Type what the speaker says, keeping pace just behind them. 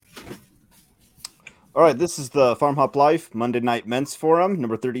All right, this is the Farm Hop Life Monday Night Men's Forum,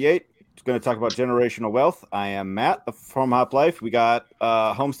 number 38. It's going to talk about generational wealth. I am Matt of Farm Hop Life. We got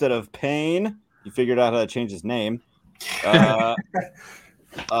Homestead of Pain. You figured out how to change his name. Uh,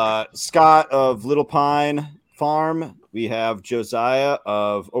 Scott of Little Pine Farm. We have Josiah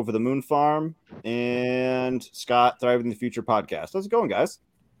of Over the Moon Farm. And Scott, Thriving the Future podcast. How's it going, guys?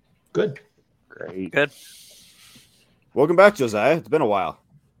 Good. Great. Good. Welcome back, Josiah. It's been a while.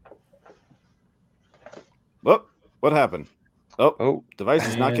 Oh, what happened? Oh, device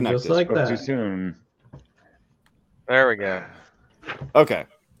is not And connected. just like spoke too that. soon. There we go. Okay.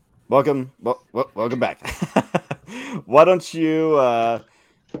 Welcome back. Why don't you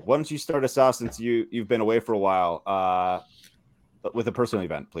start us off, since you've been away for a while, with a personal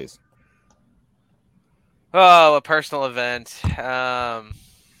event, please? Oh, a personal event. I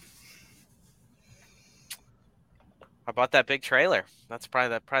bought that big trailer. That's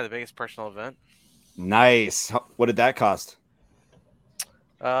probably the biggest personal event. Nice. What did that cost?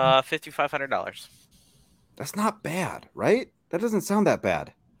 $5,500. That's not bad, right? That doesn't sound that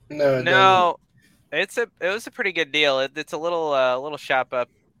bad. No, it was a pretty good deal. It's a little shop up,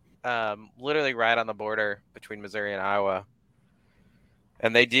 literally right on the border between Missouri and Iowa,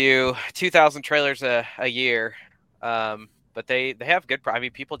 and they do 2,000 trailers a year. But they have good. I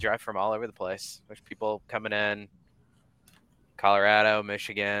mean, people drive from all over the place. There's people coming in, Colorado,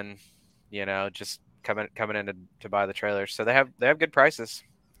 Michigan, just coming in to buy the trailers. So they have good prices,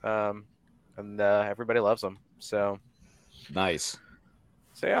 and everybody loves them. So Nice.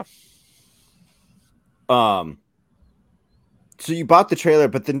 yeah. So you bought the trailer,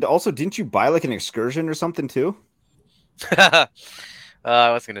 but then also didn't you buy like an excursion or something too? I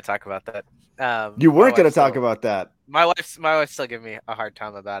was going to talk about that. You weren't going to talk about that. My wife's still giving me a hard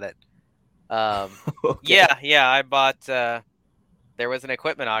time about it. Okay. Yeah. I bought. There was an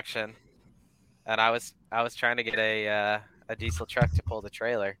equipment auction, and I was trying to get a diesel truck to pull the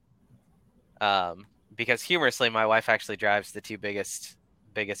trailer. Because humorously, my wife actually drives the two biggest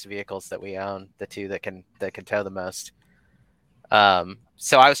vehicles that we own, the two that can tow the most.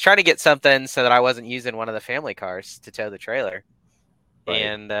 So I was trying to get something so that I wasn't using one of the family cars to tow the trailer. Right.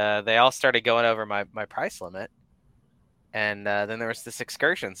 And they all started going over my price limit. And then there was this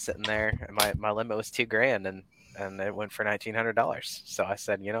excursion sitting there, and my limit was $2,000, and it went for $1,900. So I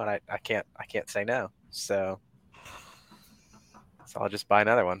said, you know what, I can't say no. So I'll just buy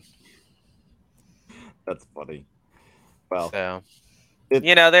another one. That's funny. Well, so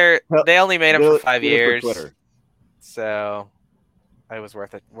they only made them for 5 years, Twitter. So it was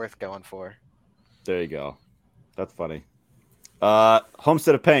worth going for. There you go. That's funny.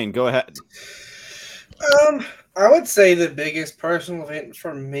 Homestead of Pain, go ahead. I would say the biggest personal event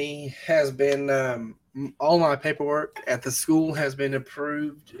for me has been all my paperwork at the school has been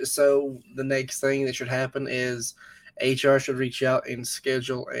approved. So the next thing that should happen is HR should reach out and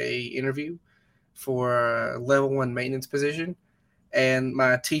schedule a interview for a level 1 maintenance position. And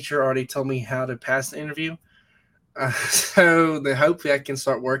my teacher already told me how to pass the interview. So hopefully I can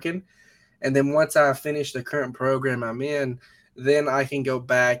start working. And then once I finish the current program I'm in, then I can go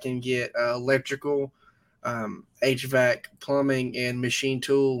back and get electrical, HVAC, plumbing, and machine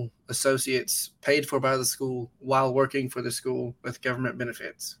tool associates paid for by the school while working for the school with government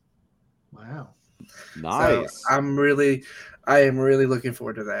benefits. Wow. Nice. So I am really looking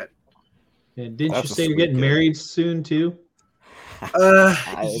forward to that. And didn't That's you a say you're sweet getting kid. married soon too? I was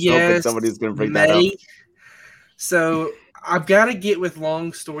hoping Yes, somebody's going to bring that up. May. So I've got to get with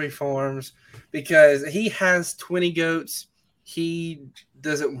Long Story Farms because he has 20 goats he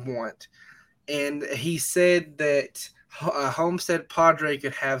doesn't want. And he said that Homestead Padre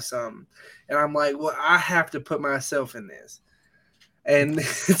could have some. And I'm like, well, I have to put myself in this. And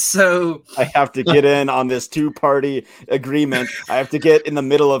so I have to get in on this 2-party agreement. I have to get in the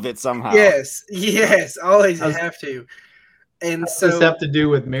middle of it somehow. yes, always have to. And What so does this have to do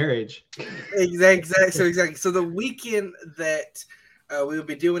with marriage? Exactly. So the weekend that we'll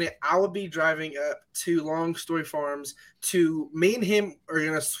be doing it, I will be driving up to Long Story Farms. Me and him are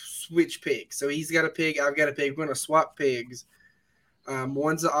gonna switch pigs. So he's got a pig, I've got a pig. We're gonna swap pigs.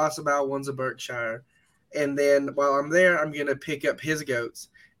 One's a Ossabaw, one's a Berkshire. And then while I'm there, I'm gonna pick up his goats,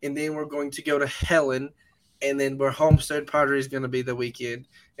 and then we're going to go to Helen, and then where Homestead Padre is gonna be the weekend,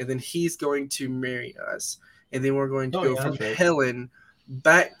 and then he's going to marry us, and then we're going to go from that's right. Helen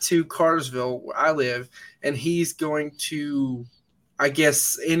back to Cartersville, where I live, and he's going to, I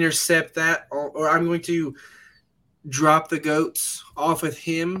guess, intercept that, or I'm going to drop the goats off with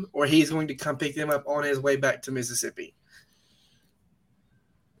him, or he's going to come pick them up on his way back to Mississippi.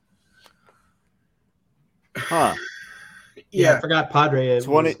 Huh. Yeah, Yeah. I forgot Padre is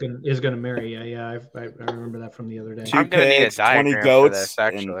 20 gonna marry. Yeah, I remember that from the other day. Two I'm gonna need a pigs, 20 diagram for goats, this.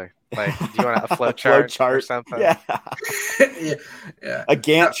 and- Actually, like, do you want a flow A chart, or something? Yeah, yeah. a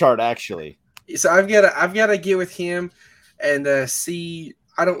Gantt chart actually. So I've got to get with him and see.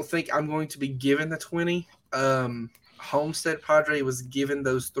 I don't think I'm going to be given the 20. Homestead Padre was given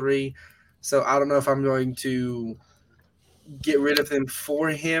those 3, so I don't know if I'm going to get rid of them for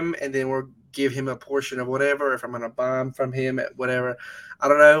him and then we'll give him a portion of whatever. If I'm going to buy them from him at whatever, I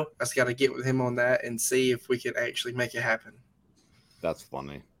don't know. I just got to get with him on that and see if we can actually make it happen. That's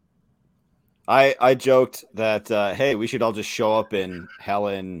funny. I joked that hey, we should all just show up in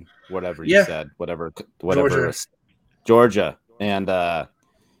Helen, whatever you Yeah. said, whatever Georgia. and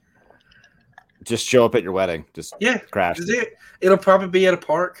just show up at your wedding. Just Yeah, crash. is it? It'll probably be at a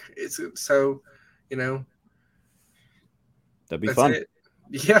park. It's so, That'd be that's fun. it.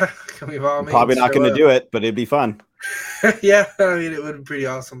 Yeah, I mean, by all I'm means, probably not show going to up. do it, but it'd be fun. Yeah, I mean, it would be pretty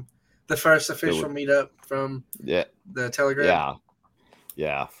awesome. The first official meetup from Yeah, the Telegram.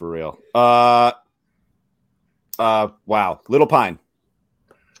 yeah, for real. Wow, Little Pine.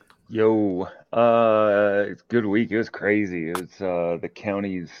 Yo, it's a good week. It was crazy. It was the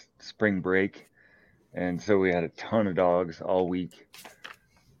county's spring break, and so we had a ton of dogs all week.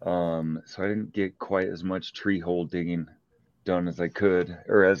 So I didn't get quite as much tree hole digging done as I could,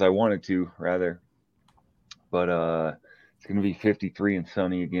 or as I wanted to, rather. But it's gonna be 53 and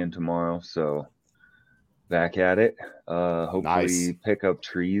sunny again tomorrow, so back at it. Hopefully Nice. pick up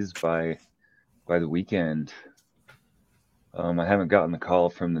trees by the weekend. I haven't gotten the call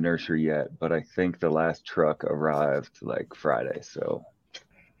from the nursery yet, but I think the last truck arrived like Friday, so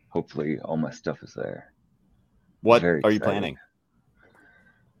hopefully all my stuff is there. What Very are you excited.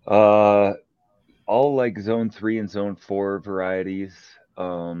 planning? All like zone 3 and zone 4 varieties.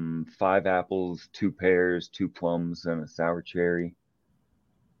 5 apples, 2 pears, 2 plums, and a sour cherry.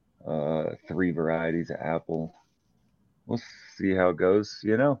 3 varieties of apple. We'll see how it goes.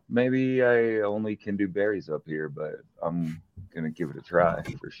 Maybe I only can do berries up here, but I'm gonna give it a try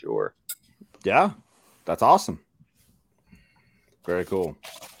for sure. Yeah, that's awesome. Very cool.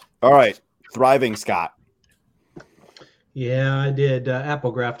 All right, thriving Scott. Yeah, I did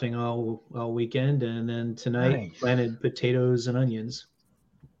apple grafting all weekend, and then tonight Nice. planted potatoes and onions.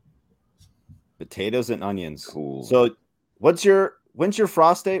 Potatoes and onions. Cool. So, when's your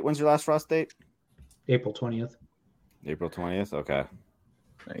frost date? When's your last frost date? April 20th. April 20th. Okay.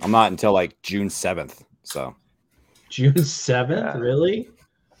 Nice. I'm not until like June 7th. So, June 7th, Yeah. really?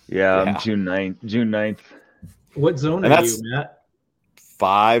 Yeah, Yeah. I'm June 9th. What zone And are you, that's- Matt?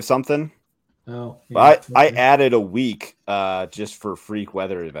 5 something. Oh, But I okay. added a week just for freak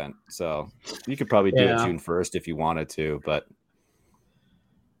weather event. So, you could probably do Yeah. it June 1st if you wanted to, but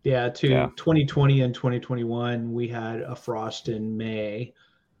Yeah, to Yeah. 2020 and 2021, we had a frost in May,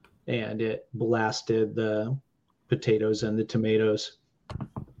 and it blasted the potatoes and the tomatoes.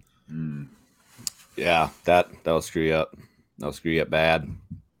 Mm. yeah, that'll screw you up. That'll screw you up bad.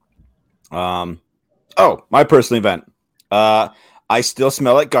 Oh, my personal event. I still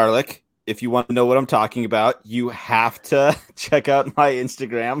smell like garlic. If you want to know what I'm talking about, you have to check out my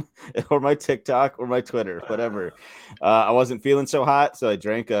Instagram or my TikTok or my Twitter, whatever. I wasn't feeling so hot, so I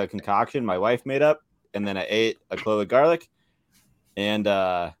drank a concoction my wife made up, and then I ate a clove of garlic. And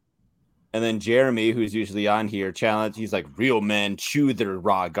then Jeremy, who's usually on here, challenged. He's like, "Real men chew their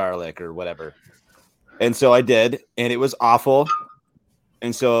raw garlic" or whatever. And so I did, and it was awful.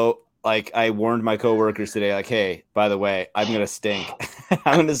 And so, like, I warned my coworkers today, like, "Hey, by the way, I'm gonna stink.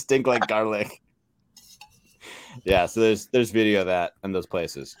 I'm gonna stink like garlic." Yeah, so there's video of that in those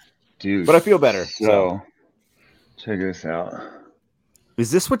places. Dude. But I feel better. So check this out.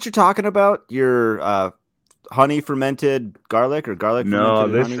 Is this what you're talking about? Your honey fermented garlic or garlic No,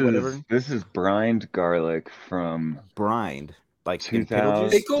 fermented this honey, is whatever? brined garlic from Brined, like in pickle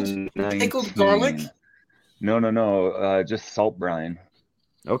juice? 2019. Pickled garlic? No. Just salt brine.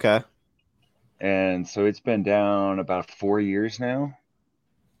 Okay. And so it's been down about 4 years now.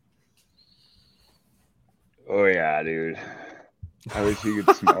 Oh yeah, dude. I wish you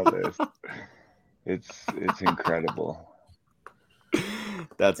could smell this. It's incredible.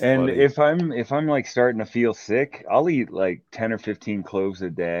 That's And funny. if I'm like starting to feel sick, I'll eat like 10 or 15 cloves a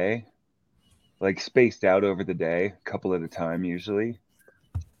day, like spaced out over the day, a couple at a time usually.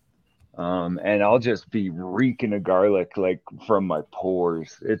 And I'll just be reeking of garlic like from my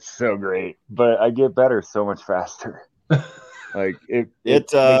pores. It's so great, but I get better so much faster. Like it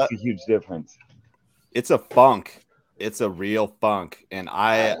makes a huge difference. It's a funk. It's a real funk, and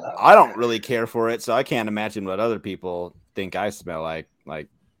I don't really care for it, so I can't imagine what other people think I smell like. Like,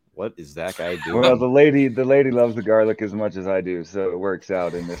 what is that guy doing? Well, the lady loves the garlic as much as I do, so it works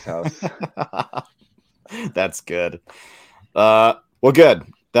out in this house. That's good. Well, good.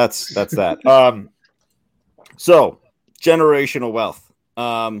 That's that. So generational wealth.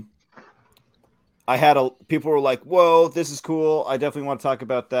 I had people were like, "Whoa, this is cool. I definitely want to talk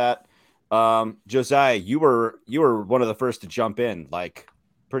about that." Josiah, you were one of the first to jump in, like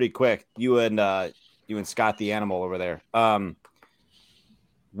pretty quick. You and Scott the animal over there.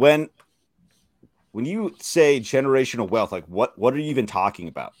 When you say generational wealth, like what are you even talking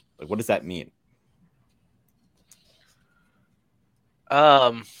about? Like, what does that mean?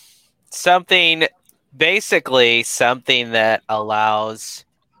 Something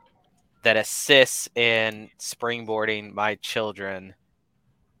that assists in springboarding my children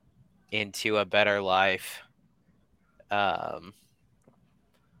into a better life. Yeah,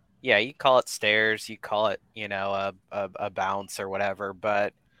 you call it stairs, you call it, a bounce or whatever,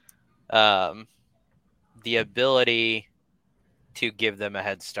 but the ability to give them a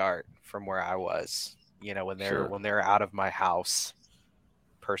head start from where I was, when they're out of my house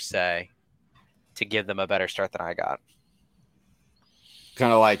per se, to give them a better start than I got.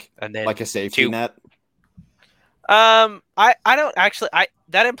 Kind of like, and then like a safety net. I don't actually.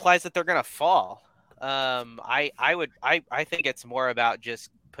 That implies that they're gonna fall. I think it's more about just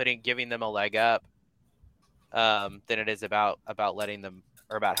giving them a leg up, than it is about letting them,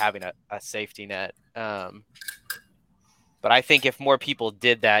 or about having a safety net. But I think if more people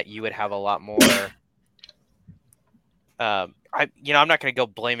did that, you would have a lot more. I'm not going to go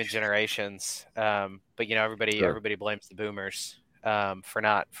blaming generations, but everybody blames the boomers for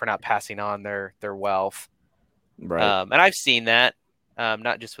not passing on their wealth. Right. And I've seen that,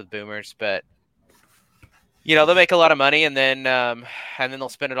 not just with boomers, but they'll make a lot of money and then they'll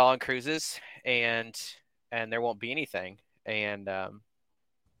spend it all on cruises and there won't be anything. And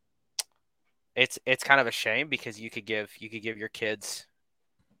it's kind of a shame because you could give your kids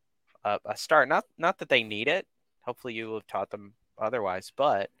a start. Not that they need it. Hopefully you have taught them otherwise,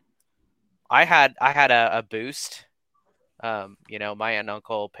 but I had a boost. My aunt and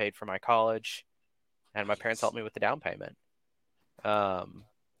uncle paid for my college and my parents helped me with the down payment.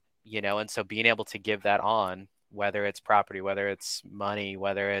 And so being able to give that on, whether it's property, whether it's money,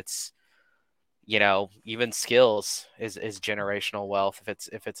 whether it's, even skills is generational wealth.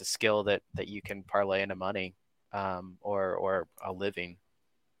 If it's a skill that you can parlay into money, or a living.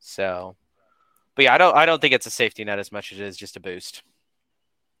 So, but yeah, I don't think it's a safety net as much as it is just a boost.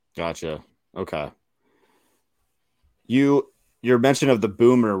 Gotcha. Okay. Your mention of the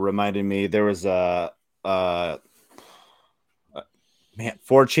boomer reminded me there was a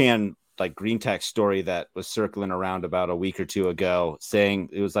 4chan like green tech story that was circling around about a week or two ago, saying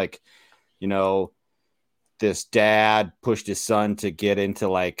it was like, this dad pushed his son to get into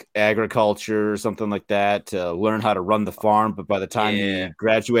like agriculture or something like that to learn how to run the farm. But by the time he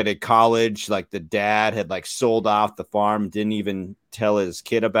graduated college, like the dad had like sold off the farm, didn't even tell his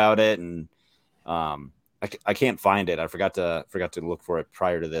kid about it. And I can't find it. I forgot to look for it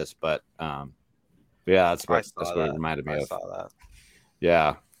prior to this, but yeah, that's what it reminded me of. I saw that.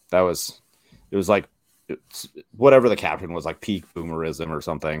 Yeah, it was like whatever the caption was, like peak boomerism or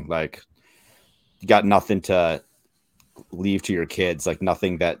something. Like you got nothing to leave to your kids, like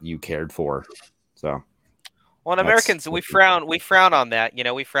nothing that you cared for. So, well, Americans, we frown on that.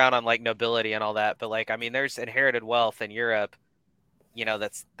 We frown on like nobility and all that. But like, I mean, there's inherited wealth in Europe,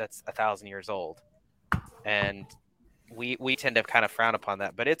 that's 1,000 years old, and we tend to kind of frown upon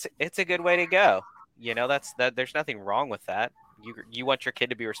that. But it's a good way to go. There's nothing wrong with that. You want your kid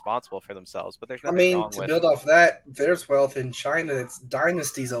to be responsible for themselves, but there's nothing wrong with. Build off that, there's wealth in China that's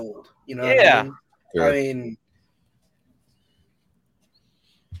dynasties old. Yeah. What I mean? Sure. I mean,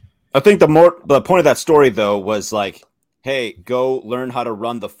 I think the point of that story though was like, hey, go learn how to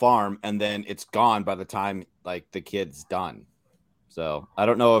run the farm, and then it's gone by the time like the kid's done. So I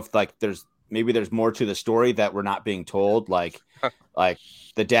don't know if like there's more to the story that we're not being told. Like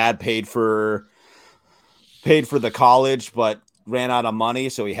the dad paid for the college, but ran out of money,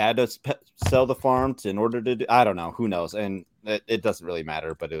 so he had to sell the farm in order to do. I don't know. Who knows? And it doesn't really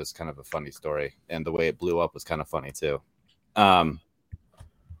matter. But it was kind of a funny story, and the way it blew up was kind of funny too.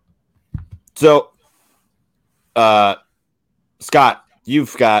 So, Scott,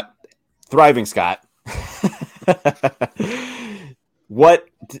 you've got thriving Scott. What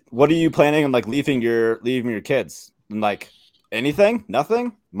are you planning on like leaving your kids? Like anything?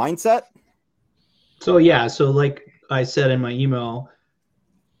 Nothing? Mindset? So yeah, so like I said in my email,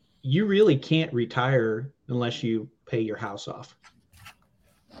 you really can't retire unless you pay your house off.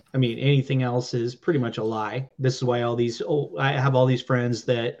 I mean, anything else is pretty much a lie. This is why I have all these friends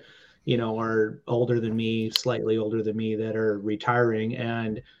that, are older than me, slightly older than me, that are retiring,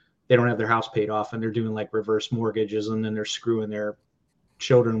 and they don't have their house paid off, and they're doing like reverse mortgages, and then they're screwing their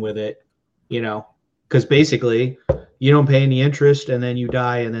children with it, because basically you don't pay any interest, and then you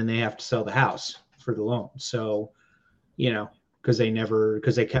die, and then they have to sell the house for the loan. So, because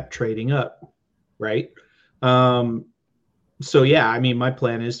they kept trading up, right? So yeah, I mean, my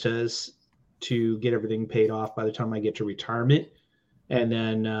plan is to get everything paid off by the time I get to retirement. And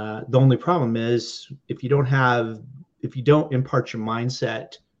then the only problem is if you don't impart your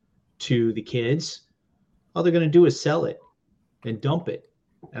mindset to the kids, all they're going to do is sell it and dump it.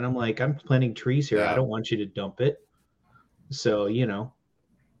 And I'm like, I'm planting trees here. Yeah. I don't want you to dump it. So,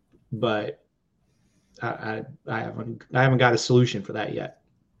 but I haven't got a solution for that yet.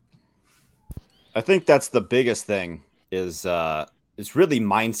 I think that's the biggest thing is really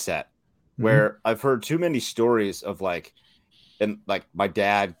mindset, where I've heard too many stories of like, and like my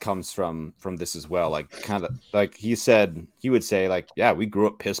dad comes from this as well. Like kind of like he would say like, yeah, we grew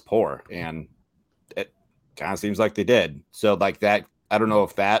up piss poor, and it kind of seems like they did. So like that, I don't know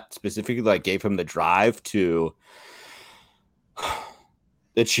if that specifically like gave him the drive to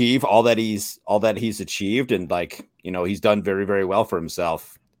achieve all that he's achieved, and like, he's done very, very well for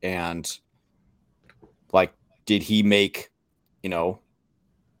himself. And like, did he make, me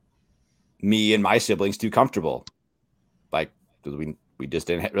and my siblings too comfortable? Like, because we just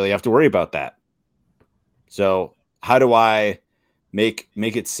didn't really have to worry about that. So how do I make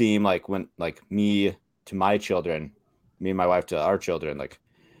it seem like when like me to my children, me and my wife to our children, like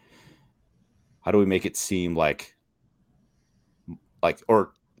how do we make it seem like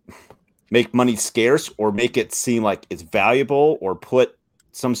or make money scarce, or make it seem like it's valuable, or put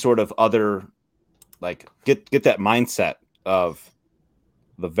some sort of other like get that mindset of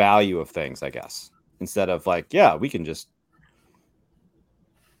the value of things, I guess, instead of like, yeah, we can just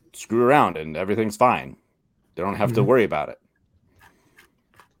screw around and everything's fine. They don't have to worry about it.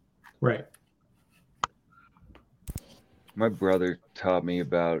 Right. My brother taught me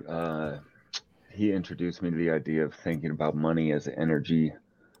about, he introduced me to the idea of thinking about money as energy,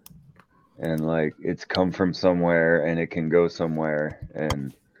 and like it's come from somewhere and it can go somewhere,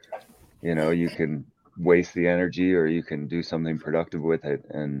 and you can waste the energy or you can do something productive with it,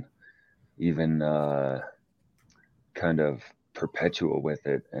 and even kind of perpetual with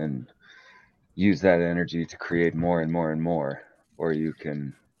it and use that energy to create more and more and more, or you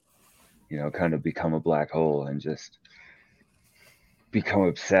can kind of become a black hole and just become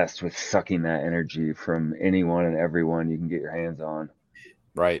obsessed with sucking that energy from anyone and everyone you can get your hands on.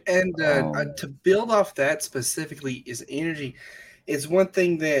 Right. And to build off that specifically is energy. It's one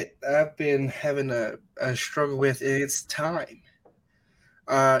thing that I've been having a struggle with. It's time.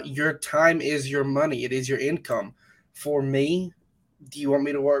 Your time is your money. It is your income. For me, do you want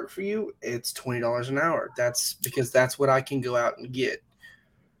me to work for you? It's $20 an hour. That's because that's what I can go out and get.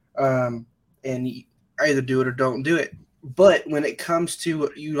 And I either do it or don't do it. But when it comes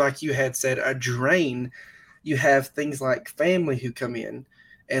to you, like you had said, a drain, you have things like family who come in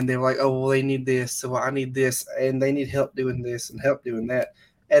and they're like, oh, well, they need this. So I need this. And they need help doing this and help doing that.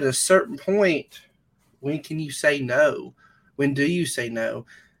 At a certain point, when can you say no? When do you say no?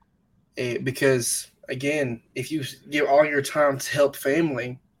 Because, again, if you give all your time to help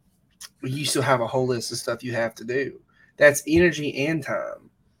family, you still have a whole list of stuff you have to do. That's energy and time.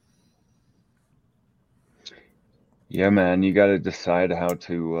 Yeah, man, you got to decide how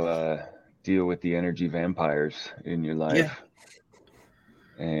to deal with the energy vampires in your life. Yeah.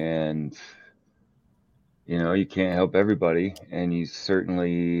 And, you can't help everybody, and you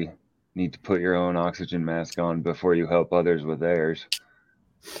certainly need to put your own oxygen mask on before you help others with theirs,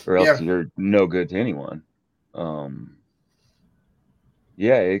 or else you're no good to anyone.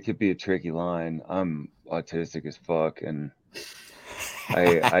 Yeah, it could be a tricky line. I'm autistic as fuck, and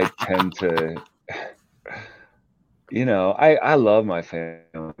I tend to... I love my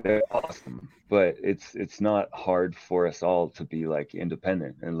family. They're awesome, but it's not hard for us all to be like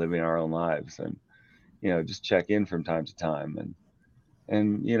independent and living our own lives, and just check in from time to time,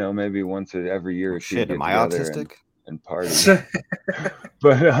 and maybe once every year or two Shit, get am I together autistic? and party.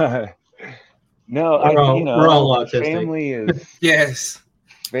 But no, we're all autistic. Family is yes.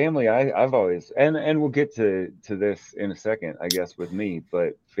 Family. I've always and we'll get to this in a second, I guess, with me,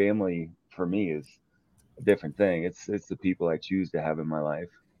 but family for me is a different thing. It's the people I choose to have in my life,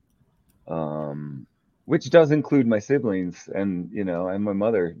 which does include my siblings and and my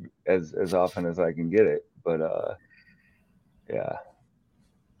mother as often as I can get it. But yeah,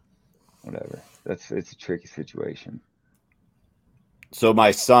 whatever. It's a tricky situation. So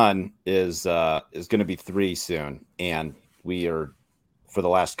my son is going to be 3 soon, and we are, for the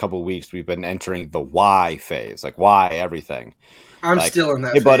last couple of weeks, we've been entering the why phase, like why everything. I'm Like, still in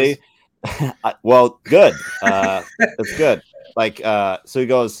that hey, phase. buddy. Well, good. That's good. Like, so he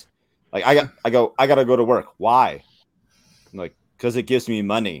goes, like, I gotta go to work. Why? I'm like, because it gives me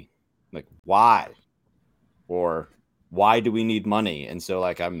money. I'm like, why? Or why do we need money? And so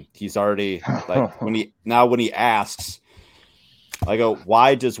like he's already like when he asks, I go,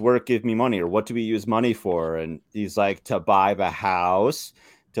 why does work give me money, or what do we use money for? And he's like, to buy the house,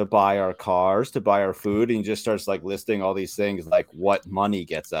 to buy our cars, to buy our food. And he just starts like listing all these things, like what money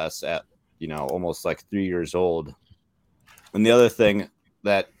gets us at, almost like 3 years old. And the other thing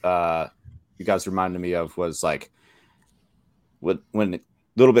that you guys reminded me of was like when a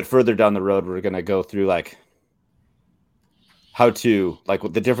little bit further down the road, we're going to go through like how to, like,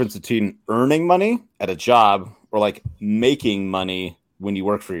 what the difference between earning money at a job or like making money when you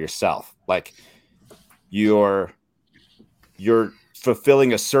work for yourself. Like you're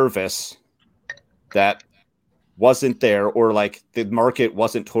fulfilling a service that wasn't there, or like the market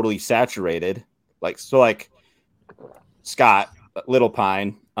wasn't totally saturated. Like, so like Scott, Little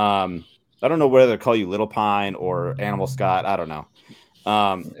Pine, I don't know whether to call you Little Pine or Animal Scott. I don't know.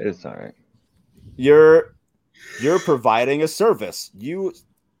 It's all right. You're providing a service. You're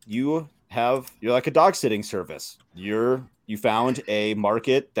like a dog sitting service. You found a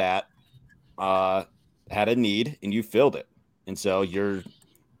market that had a need and you filled it. And so you're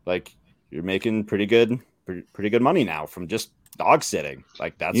making pretty good money now from just dog sitting.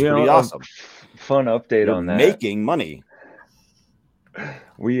 Like, that's pretty awesome. Fun update You're on that. making money.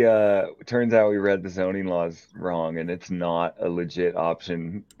 We turns out we read the zoning laws wrong, and it's not a legit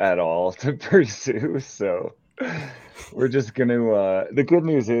option at all to pursue. So we're just gonna the good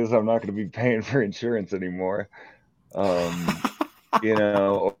news is I'm not gonna be paying for insurance anymore.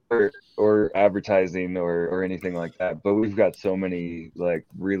 Or advertising or anything like that. But we've got so many like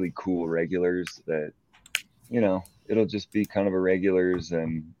really cool regulars that it'll just be kind of a regulars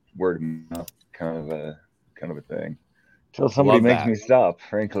and word of mouth kind of a thing. Till somebody makes me stop,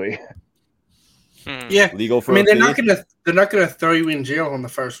 frankly. Yeah, legal for. I mean, they're not gonna throw you in jail on the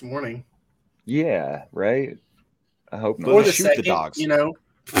first warning. Yeah, right. I hope not. Or the shoot second, the dogs.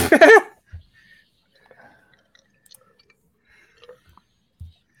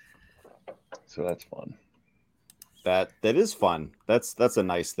 So that's fun. That is fun. That's a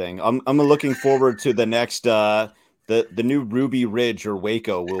nice thing. I'm looking forward to the next the new Ruby Ridge or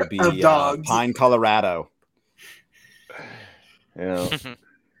Waco will be Pine, Colorado. Yeah.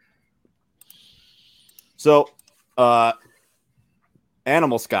 So,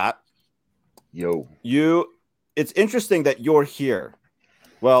 Animal Scott. Yo. It's interesting that you're here.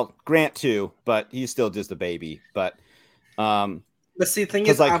 Well, Grant too, but he's still just a baby. But see, the thing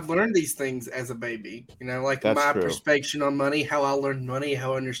is, I've learned these things as a baby. Like my perspective on money, how I learned money,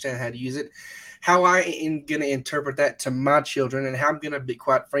 how I understand how to use it, how I am going to interpret that to my children, and how I'm going to be,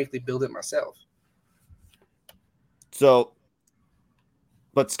 quite frankly, build it myself. So,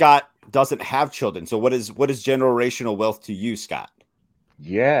 but Scott doesn't have children. So what is generational wealth to you, Scott?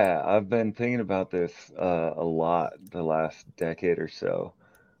 Yeah, I've been thinking about this a lot the last decade or so.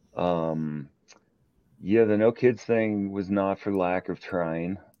 Yeah, the no kids thing was not for lack of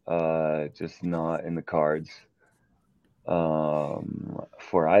trying, just not in the cards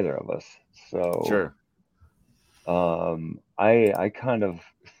for either of us. So sure. I kind of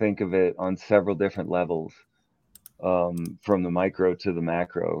think of it on several different levels, from the micro to the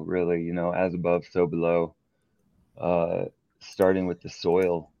macro, really, as above, so below, starting with the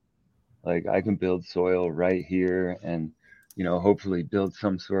soil. Like, I can build soil right here and hopefully build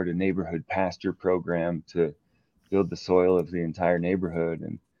some sort of neighborhood pasture program to build the soil of the entire neighborhood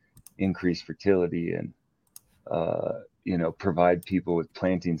and increase fertility and, provide people with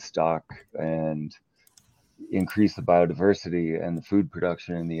planting stock and increase the biodiversity and the food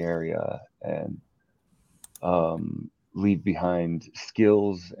production in the area, and leave behind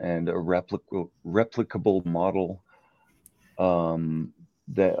skills and a replicable model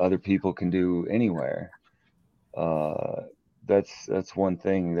that other people can do anywhere. That's one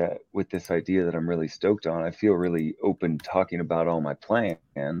thing that with this idea that I'm really stoked on. I feel really open talking about all my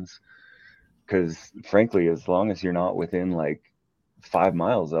plans because, frankly, as long as you're not within like 5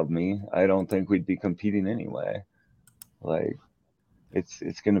 miles of me, I don't think we'd be competing anyway. Like,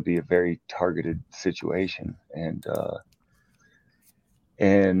 it's going to be a very targeted situation, and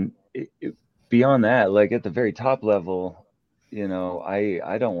beyond that, like at the very top level,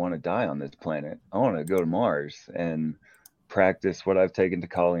 I don't want to die on this planet. I want to go to Mars and practice what I've taken to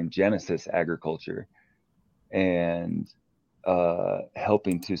calling Genesis agriculture, and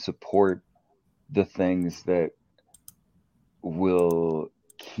helping to support the things that will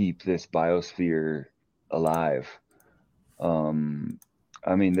keep this biosphere alive.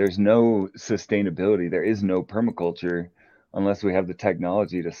 I mean, there's no sustainability. There is no permaculture unless we have the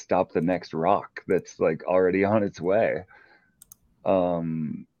technology to stop the next rock that's like already on its way.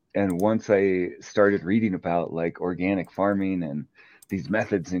 And once I started reading about like organic farming and these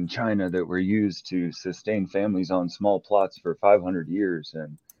methods in China that were used to sustain families on small plots for 500 years,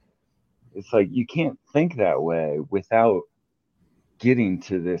 and it's like you can't think that way without getting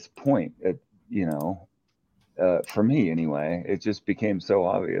to this point. For me anyway, it just became so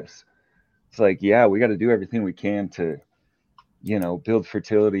obvious. It's like, yeah, we got to do everything we can to, build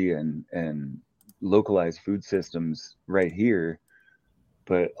fertility and localize food systems right here.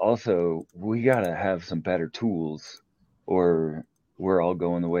 But also, we got to have some better tools, or we're all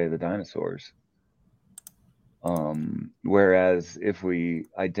going the way of the dinosaurs. Whereas if we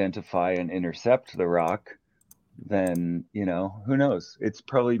identify and intercept the rock, then, who knows? It's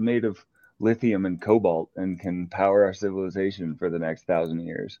probably made of lithium and cobalt and can power our civilization for the next 1,000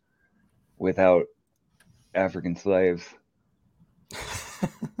 years without African slaves.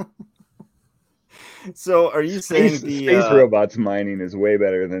 So are you saying space robots mining is way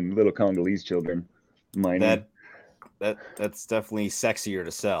better than little Congolese children mining? That's definitely sexier to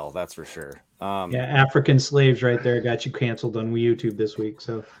sell, that's for sure. Yeah, African slaves right there got you canceled on YouTube this week.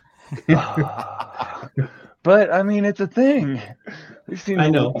 So, but I mean, it's a thing. We've seen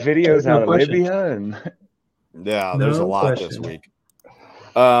videos out of Libya, and there's a lot this week.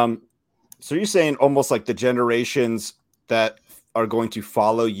 So you're saying almost like the generations that are going to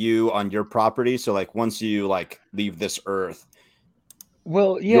follow you on your property. So like once you like leave this earth,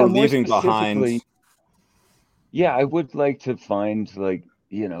 you're leaving behind. Yeah, I would like to find like,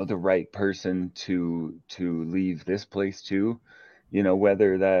 the right person to leave this place to,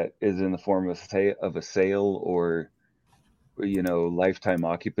 whether that is in the form of a sale or, lifetime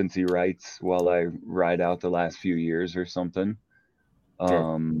occupancy rights while I ride out the last few years or something.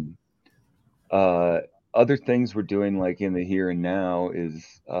 Sure. Other things we're doing like in the here and now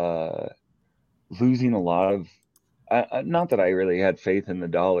is losing a lot of, not that I really had faith in the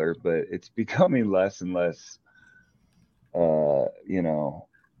dollar, but it's becoming less and less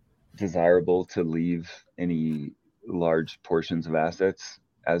desirable to leave any large portions of assets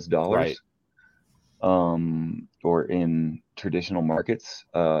as dollars, right. Or in traditional markets.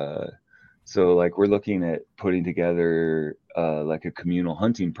 So like we're looking at putting together like a communal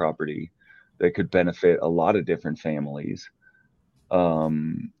hunting property that could benefit a lot of different families,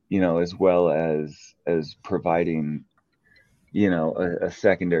 as well as providing a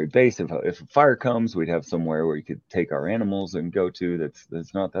secondary base. If a fire comes, we'd have somewhere where we could take our animals and go to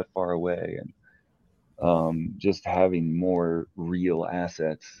that's not that far away, and just having more real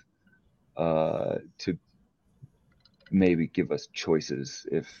assets to maybe give us choices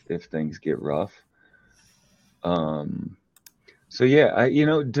if things get rough. So yeah,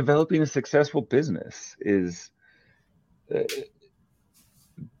 developing a successful business is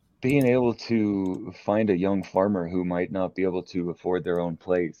being able to find a young farmer who might not be able to afford their own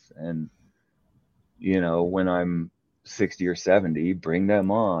place. And, when I'm 60 or 70, bring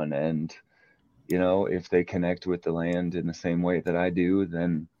them on. And, if they connect with the land in the same way that I do,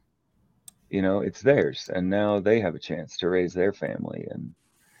 then, it's theirs. And now they have a chance to raise their family. And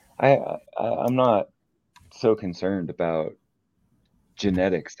I'm not so concerned about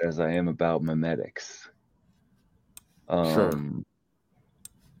genetics as I am about memetics. Sure.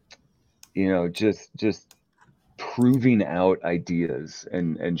 Just proving out ideas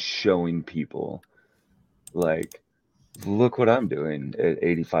and showing people like, look what I'm doing at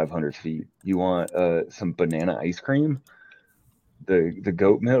 8,500 feet. You want some banana ice cream? The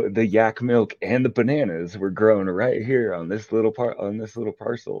goat milk, the yak milk, and the bananas were grown right here on this little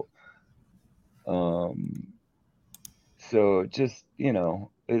parcel. So just,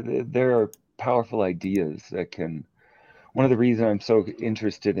 there are powerful ideas that can. One of the reasons I'm so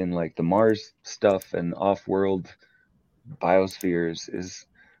interested in like the Mars stuff and off-world biospheres is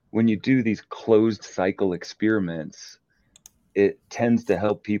when you do these closed cycle experiments, it tends to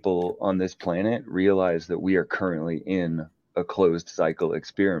help people on this planet realize that we are currently in a closed cycle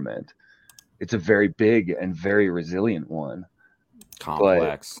experiment. It's a very big and very resilient one.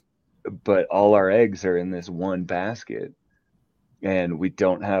 Complex. But all our eggs are in this one basket, and we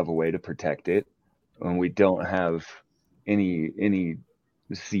don't have a way to protect it, and we don't have any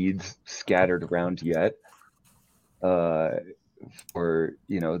seeds scattered around yet for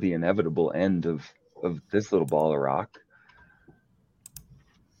the inevitable end of this little ball of rock.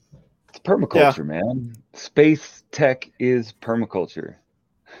 It's permaculture, man. Space tech is permaculture.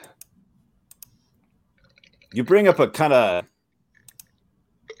 You bring up a kind of.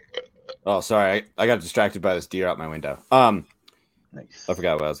 Oh, sorry, I got distracted by this deer out my window. Nice. I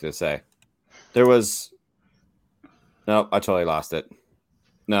forgot what I was gonna say. There was. Nope, I totally lost it.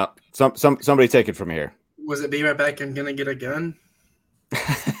 No, somebody take it from here. Was it Be Right Back? I'm gonna get a gun.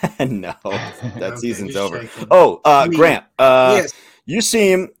 No, that Okay, season's just over. checking. Oh, I mean, Grant. yes.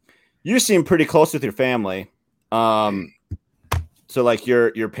 You seem pretty close with your family. So like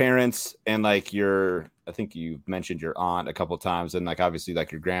your parents and like I think you mentioned your aunt a couple of times, and like obviously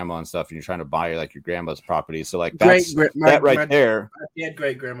like your grandma and stuff, and you're trying to buy like your grandma's property. So like that's that right there. My dead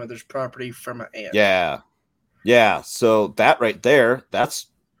great grandmother's property from my aunt. Yeah. So that right there, that's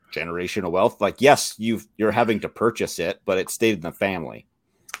generational wealth. Like, yes, you're having to purchase it, but it stayed in the family.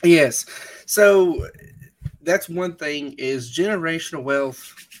 Yes. So that's one thing is generational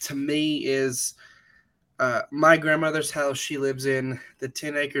wealth to me is my grandmother's house she lives in, the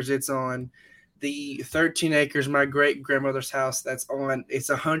 10 acres it's on, the 13 acres my great grandmother's house that's on, it's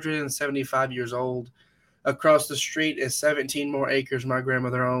 175 years old. Across the street is 17 more acres my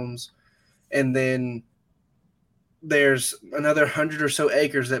grandmother owns. And then there's another 100 or so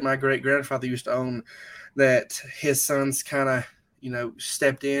acres that my great grandfather used to own that his sons kind of,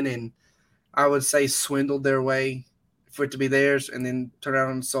 stepped in and I would say swindled their way for it to be theirs and then turned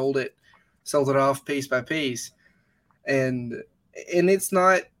around and sold it off piece by piece. And it's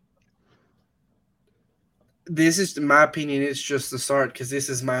not, this is, in my opinion, it's just the start because this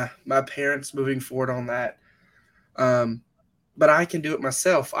is my parents moving forward on that. But I can do it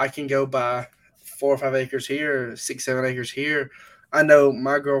myself. I can go buy 4 or 5 acres here, 6, 7 acres here. I know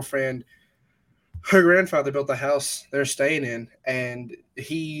my girlfriend, her grandfather built the house they're staying in, and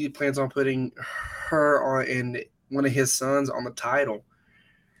he plans on putting her on and one of his sons on the title.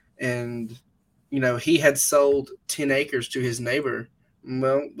 And, he had sold 10 acres to his neighbor.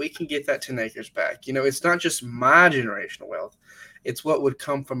 Well, we can get that 10 acres back. It's not just my generational wealth. It's what would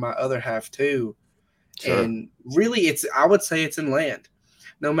come from my other half too. Sure. And really I would say it's in land.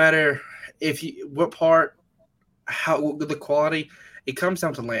 No matter what part, how the quality, it comes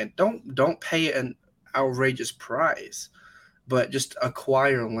down to land. Don't pay an outrageous price, but just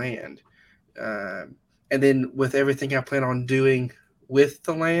acquire land. And then with everything I plan on doing with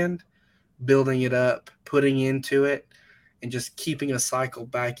the land, building it up, putting into it, and just keeping a cycle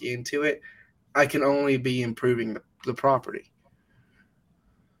back into it, I can only be improving the property.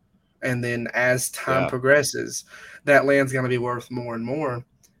 And then as time progresses, that land's going to be worth more and more.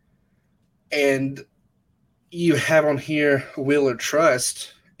 And you have on here will or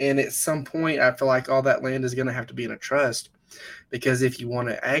trust. And at some point, I feel like all that land is going to have to be in a trust because if you want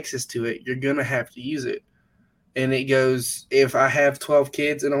access to it, you're going to have to use it. And it goes, if I have 12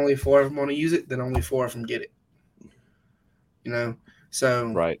 kids and only 4 of them want to use it, then only 4 of them get it.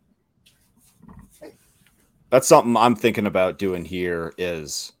 So. Right. That's something I'm thinking about doing here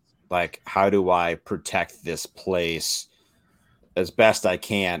is like, how do I protect this place as best I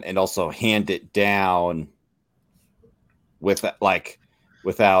can and also hand it down without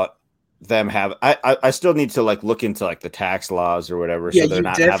them have I still need to like look into like the tax laws or whatever, so they're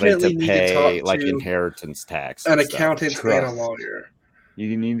not having to pay like inheritance tax, an accountant and a lawyer.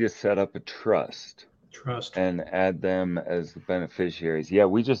 You need to set up a trust and add them as the beneficiaries. Yeah,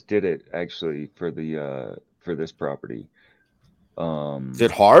 we just did it actually for this property. Is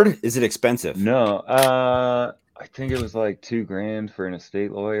it hard? Is it expensive? No, I think it was like $2,000 for an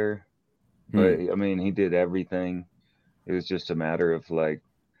estate lawyer, but I mean he did everything. It was just a matter of like,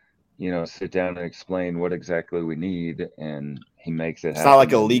 sit down and explain what exactly we need, and he makes it happen. It's not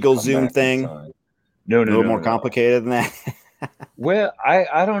like a legal Zoom thing. No, a little more complicated than that. Well,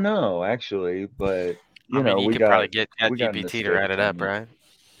 I don't know actually, but you could probably get ChatGPT to write it up, right?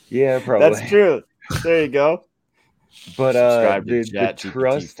 Yeah, probably. That's true. There you go. But the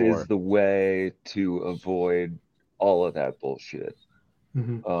trust is the way to avoid all of that bullshit.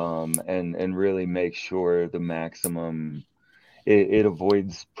 Mm-hmm. And really make sure the maximum. It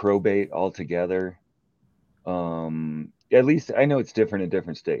avoids probate altogether. At least I know it's different in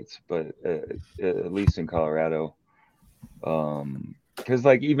different states, but at least in Colorado, because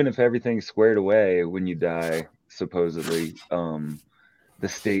like even if everything's squared away when you die, supposedly, the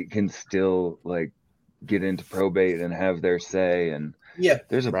state can still like get into probate and have their say, and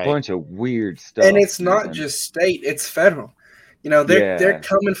there's a bunch of weird stuff. And it's not just state; it's federal. They're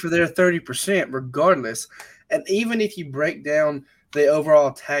coming for their 30% regardless. And even if you break down the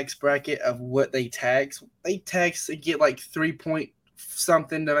overall tax bracket of what they get like 3 point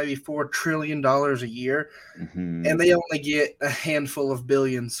something to maybe $4 trillion a year, and they only get a handful of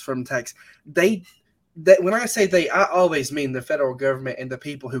billions from tax. that when I say they, I always mean the federal government and the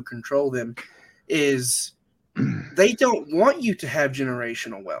people who control them. Is they don't want you to have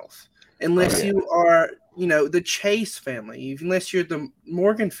generational wealth unless you are, the Chase family, unless you're the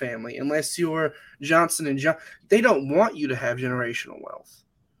Morgan family, unless you're Johnson and John. They don't want you to have generational wealth,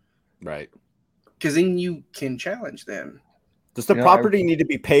 Right. because then you can challenge them. Does the property need to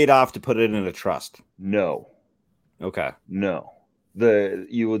be paid off to put it in a trust? No. Okay. No.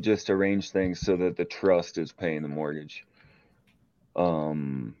 You will just arrange things so that the trust is paying the mortgage.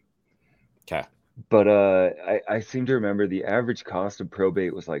 Okay. But I seem to remember the average cost of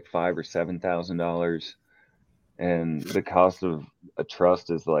probate was like $5,000 or $7,000, and the cost of a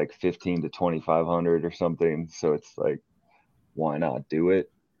trust is like $1,500 to $2,500 or something. So it's like, why not do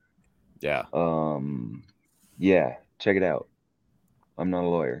it? Yeah. Yeah. Check it out. I'm not a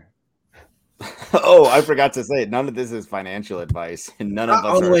lawyer. Oh, I forgot to say, none of this is financial advice, and none of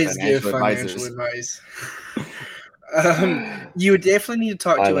us always are give financial financial advisors. advice. You would definitely need to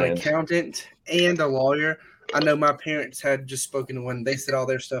talk to an Island. accountant and a lawyer. I know my parents had just spoken to one. They set all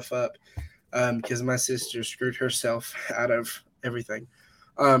their stuff up because my sister screwed herself out of everything.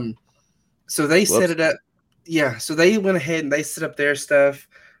 So they set it up. Yeah, so they went ahead and they set up their stuff,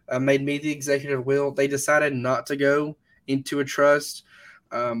 made me the executive will. They decided not to go into a trust.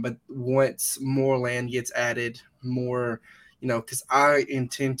 But once more land gets added, more, because I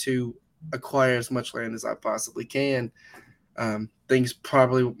intend to acquire as much land as I possibly can, things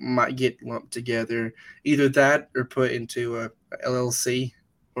probably might get lumped together, either that or put into a LLC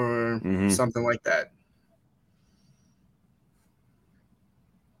or something like that.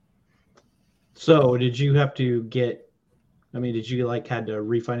 So did you have to did you had to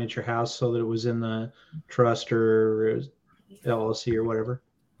refinance your house so that it was in the trust or LLC or whatever?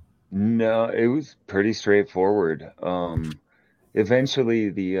 No, it was pretty straightforward. Eventually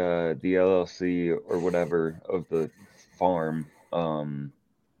the LLC or whatever of the farm,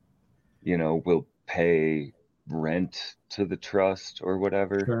 will pay rent to the trust or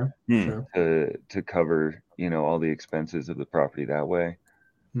whatever Sure. to cover, all the expenses of the property that way.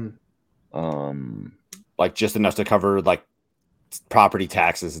 Like just enough to cover like property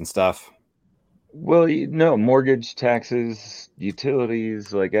taxes and stuff. Well, no, mortgage, taxes,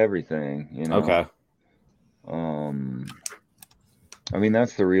 utilities, like everything, Okay. I mean,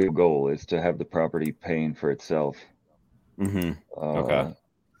 that's the real goal, is to have the property paying for itself. Okay.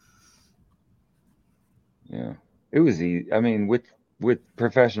 Yeah, it was easy. I mean, with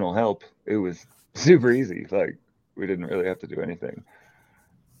professional help, it was super easy. Like, we didn't really have to do anything.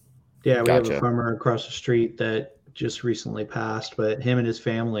 Yeah, we have a farmer across the street that just recently passed, but him and his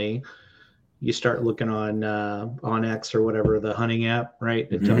family, you start looking on X or whatever, the hunting app, right?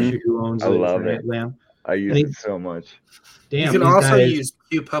 It tells you who owns I love it. land. I use it so much. You can also use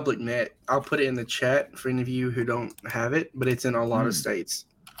Q Public Net. I'll put it in the chat for any of you who don't have it, but it's in a lot of states.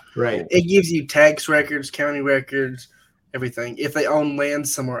 Right. It gives you tax records, county records, everything. If they own land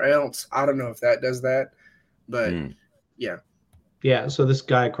somewhere else, I don't know if that does that, but yeah. Yeah, so this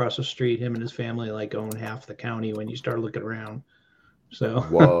guy across the street, him and his family own half the county when you start looking around. So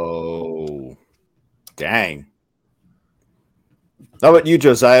whoa. Dang. How about you,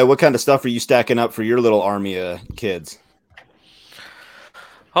 Josiah? What kind of stuff are you stacking up for your little army of kids?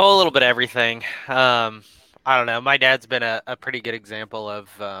 Oh, a little bit of everything. I don't know. My dad's been a pretty good example of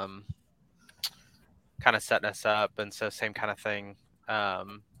kind of setting us up, and so same kind of thing.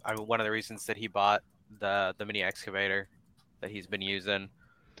 One of the reasons that he bought the mini excavator that he's been using.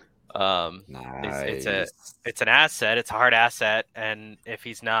 Nice. It's an asset. It's a hard asset, and if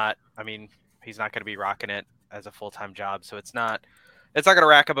he's not going to be rocking it as a full-time job. So it's not going to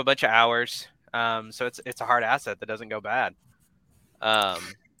rack up a bunch of hours. So it's a hard asset that doesn't go bad.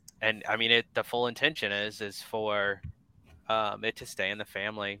 And I mean, the full intention is for it to stay in the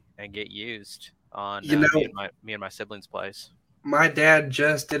family and get used on me and my siblings' place. My dad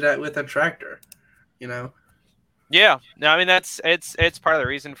just did that with a tractor, Yeah, no, I mean it's part of the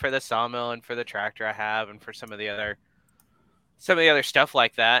reason for the sawmill and for the tractor I have, and for some of the other stuff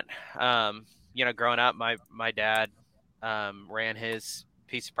like that. Growing up, my dad ran his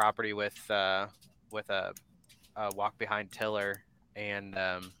piece of property with a walk behind tiller and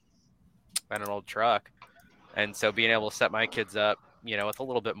an old truck, and so being able to set my kids up, with a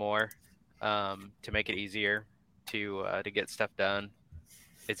little bit more to make it easier to get stuff done,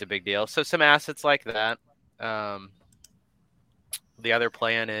 it's a big deal. So some assets like that. The other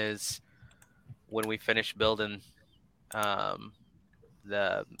plan is when we finish building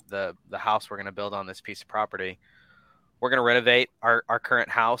the house we're going to build on this piece of property, we're going to renovate our current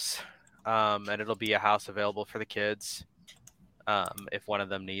house, and it'll be a house available for the kids if one of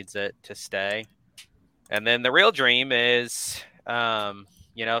them needs it to stay. And then the real dream is,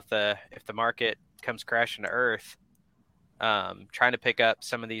 if the market comes crashing to earth, trying to pick up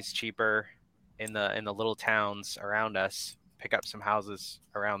some of these cheaper in the little towns around us, pick up some houses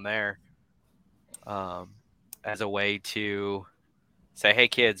around there, as a way to say, hey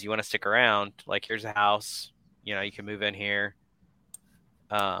kids, you want to stick around? Like, here's a house, you can move in here.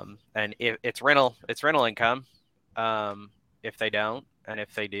 And if it's rental income. If they don't, and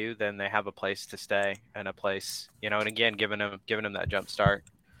if they do, then they have a place to stay and a place, and again, giving them that jump start.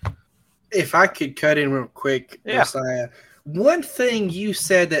 If I could cut in real quick, Yeah. Josiah, one thing you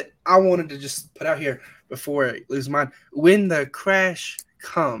said that I wanted to just put out here before I lose mine, when the crash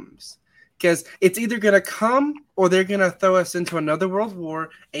comes, because it's either going to come or they're going to throw us into another world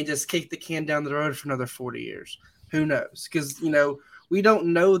war and just kick the can down the road for another 40 years. Who knows? Because, we don't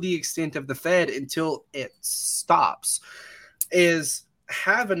know the extent of the Fed until it stops. Is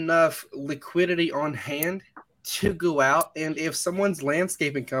have enough liquidity on hand to go out, and if someone's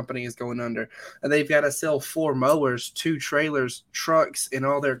landscaping company is going under and they've got to sell 4 mowers, 2 trailers, trucks, and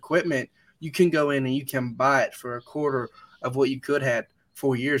all their equipment, you can go in and you can buy it for a quarter of what you could have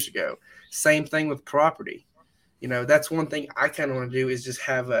 4 years ago. Same thing with property. That's one thing I kind of want to do, is just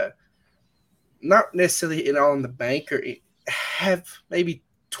have not necessarily it all in the bank, or have maybe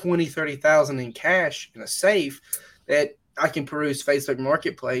 20,000-30,000 in cash in a safe that I can peruse Facebook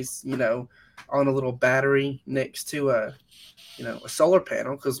Marketplace, on a little battery next to a solar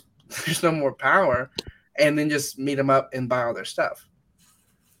panel, because there's no more power, and then just meet them up and buy all their stuff.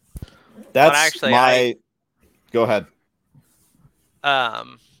 That's Go ahead.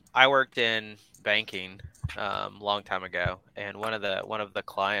 I worked in banking long time ago, and one of the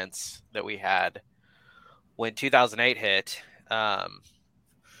clients that we had when 2008 hit,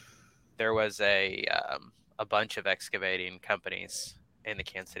 there was a bunch of excavating companies in the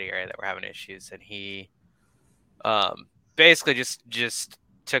Kansas City area that were having issues, and he basically just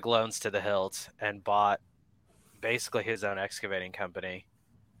took loans to the hilt and bought basically his own excavating company.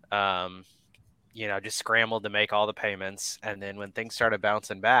 Just scrambled to make all the payments, and then when things started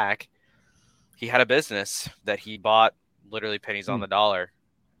bouncing back, he had a business that he bought literally pennies on the dollar.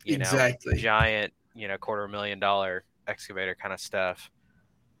 Exactly. Giant, $250,000 excavator kind of stuff,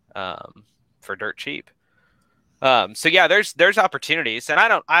 for dirt cheap. So yeah, there's opportunities,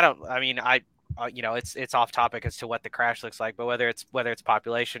 and it's off topic as to what the crash looks like, but whether it's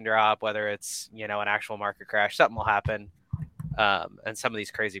population drop, whether it's, an actual market crash, something will happen. And some of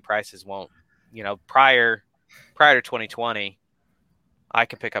these crazy prices won't, prior to 2020, I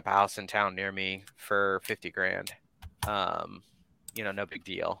could pick up a house in town near me for $50,000. No big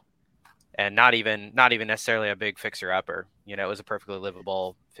deal. And not even necessarily a big fixer upper, it was a perfectly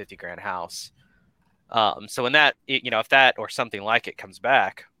livable $50,000 house. So when that, if that or something like it comes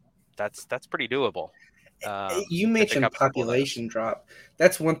back, that's pretty doable. You mentioned population drop.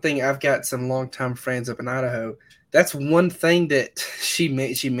 That's one thing. I've got some longtime friends up in Idaho. That's one thing that she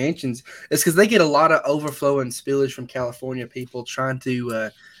mentions, is because they get a lot of overflow and spillage from California people trying to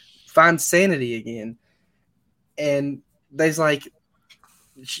find sanity again. And there's a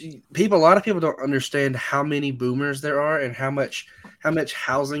lot of people don't understand how many boomers there are and how much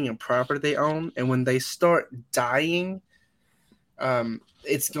housing and property they own. And when they start dying,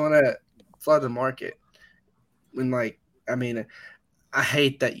 it's going to flood the market. I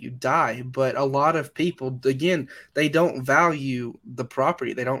hate that you die, but a lot of people, again, they don't value the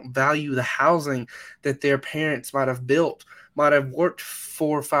property. They don't value the housing that their parents might have built, might have worked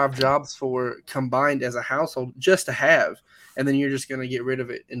 4 or 5 jobs for combined as a household just to have. And then you're just going to get rid of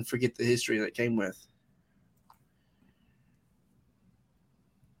it and forget the history that came with.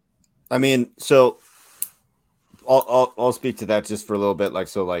 So I'll speak to that just for a little bit.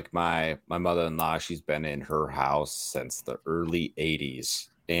 My mother-in-law, she's been in her house since the early 80s,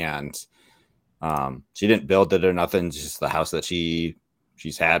 and she didn't build it or nothing. Just the house that she's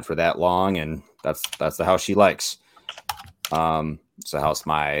had for that long, and that's the house she likes. It's the house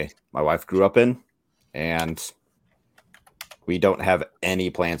my wife grew up in, and we don't have any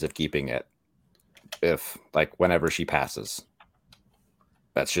plans of keeping it whenever she passes.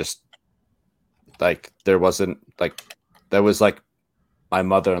 That's just there wasn't that was my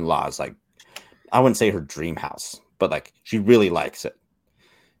mother-in-law's, I wouldn't say her dream house, but she really likes it.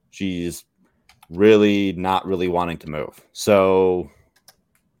 She's really not really wanting to move. So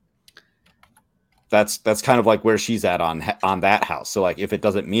that's kind of where she's at on that house. So if it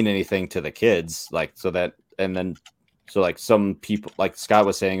doesn't mean anything to the kids, some people, like Scott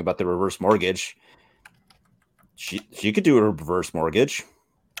was saying about the reverse mortgage, she could do a reverse mortgage.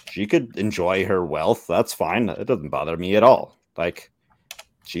 She could enjoy her wealth. That's fine. It doesn't bother me at all.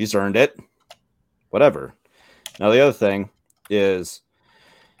 She's earned it. whatever. Now the other thing is,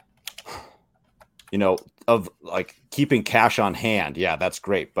 of like keeping cash on hand. Yeah, that's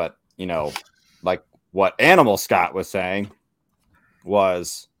great. But, like what Animal Scott was saying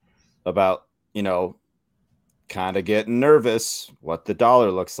was about, kind of getting nervous what the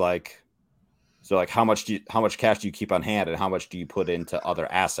dollar looks like. So like how much cash do you keep on hand and how much do you put into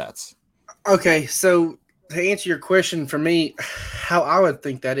other assets? Okay, so to answer your question for me, how I would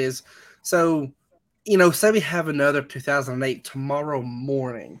think that is, so, say we have another 2008 tomorrow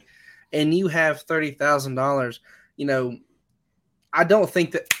morning and you have $30,000, I don't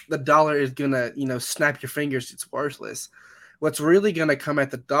think that the dollar is going to, snap your fingers. It's worthless. What's really going to come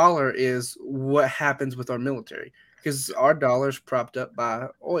at the dollar is what happens with our military, because our dollar's propped up by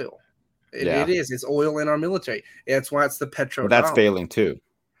oil. It is. It's oil in our military. That's why it's the petrodollar. Well, that's failing too.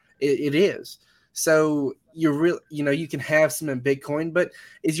 It is. So you're real. You can have some in Bitcoin, but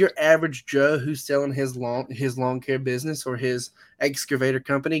is your average Joe who's selling his lawn care business or his excavator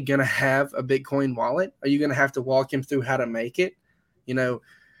company gonna have a Bitcoin wallet? Are you gonna have to walk him through how to make it?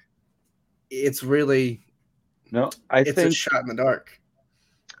 It's really it's a shot in the dark.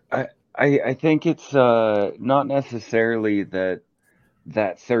 I think it's not necessarily that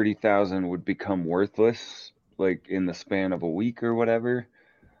 30,000 would become worthless like in the span of a week or whatever,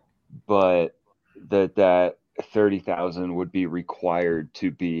 but that 30,000 would be required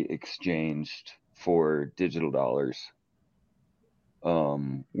to be exchanged for digital dollars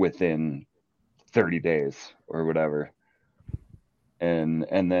within 30 days or whatever. And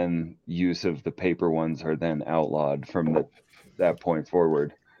then use of the paper ones are then outlawed from that point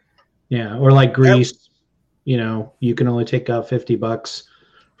forward. Yeah, or like Greece, you can only take out $50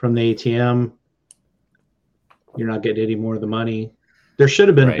 from the ATM. You're not getting any more of the money. There should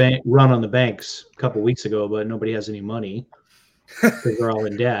have been a bank run on the banks a couple weeks ago, but nobody has any money because they're all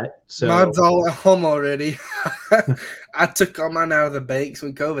in debt. So mine's all at home already. I took all mine out of the banks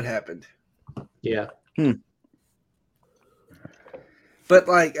when COVID happened. Yeah. But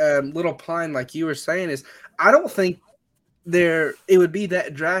like Little Pine, like you were saying, is I don't think it would be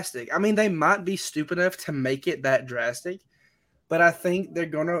that drastic. I mean, they might be stupid enough to make it that drastic, but I think they're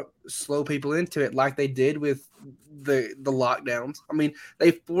gonna slow people into it, like they did with the lockdowns. I mean,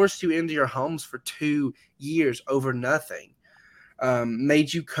 they forced you into your homes for 2 years over nothing,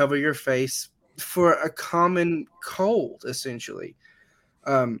 made you cover your face for a common cold, essentially.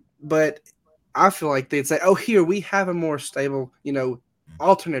 But I feel like they'd say, "Oh, here we have a more stable,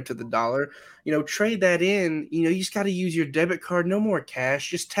 alternate to the dollar. Trade that in. You just got to use your debit card. No more cash.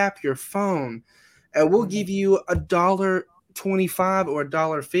 Just tap your phone, and we'll give you $1.25 or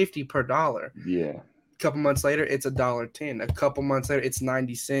 $1.50 per dollar." Yeah. A couple months later, it's $1.10. A couple months later, it's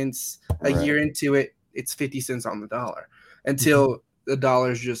 90 cents. A year into it, it's 50 cents on the dollar until the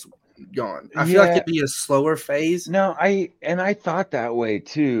dollar's just gone. I feel like it'd be a slower phase. No, I thought that way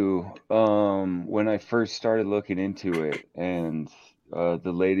too. When I first started looking into it, and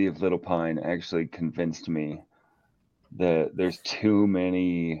the Lady of Little Pine actually convinced me that there's too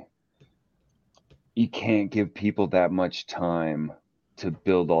many. You can't give people that much time to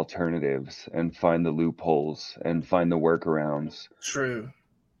build alternatives and find the loopholes and find the workarounds. True.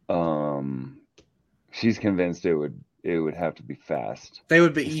 She's convinced it would have to be fast. They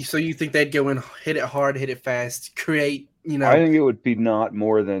would be. So you think they'd go in, hit it hard, hit it fast, create, I think it would be not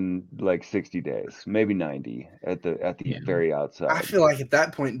more than like 60 days, maybe 90 at the very outside. I feel like at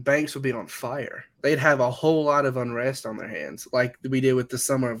that point, banks would be on fire. They'd have a whole lot of unrest on their hands, like we did with the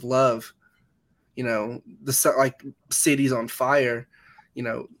Summer of Love. Like cities on fire.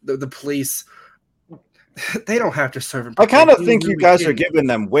 The police. They don't have to serve them. I kind of think you guys are giving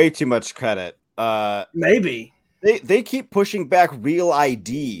them way too much credit. Maybe. They keep pushing back real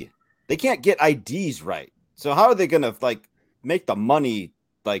ID. They can't get IDs right. So how are they going to like make the money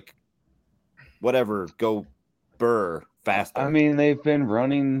like whatever go burr faster? I mean, they've been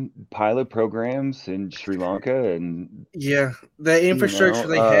running pilot programs in Sri Lanka and the infrastructure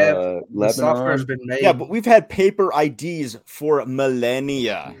they have, the software's been made. Yeah, but we've had paper IDs for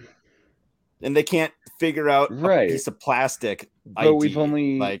millennia, and they can't figure out a piece of plastic. But ID. we've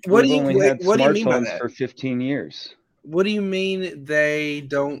only had what do you mean by that? For 15 years. What do you mean they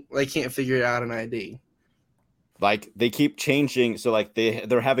can't figure out an ID? Like they keep changing, so like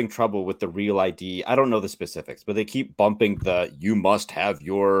they're having trouble with the real ID. I don't know the specifics, but they keep bumping you must have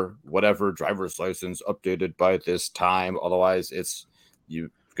your whatever driver's license updated by this time, otherwise you're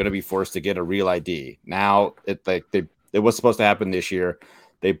going to be forced to get a real ID. Now it was supposed to happen this year.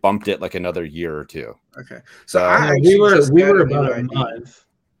 They bumped it like another year or two. Okay, so we were about a month.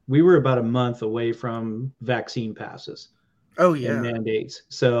 We were about a month away from vaccine passes. Oh and yeah. mandates.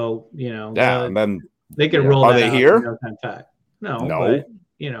 So Yeah, and then they could Yeah. roll Are that they out here? in no time flat. No, No. but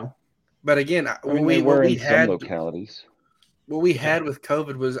But again, I mean, they were in some localities. what we had with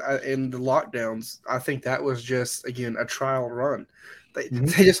COVID was in the lockdowns. I think that was just again a trial run. They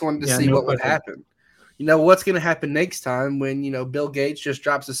just wanted to see what would happen. You know what's going to happen next time when Bill Gates just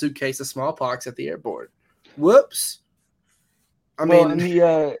drops a suitcase of smallpox at the airport. Whoops. I mean, and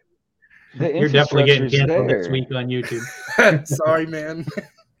the you're definitely getting infrastructure's canceled there. this week on YouTube. sorry, man.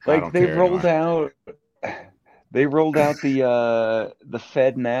 Like they rolled out the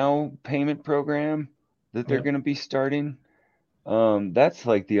Fed Now payment program that they're going to be starting. That's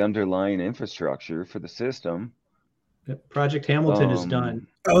like the underlying infrastructure for the system. Project Hamilton is done.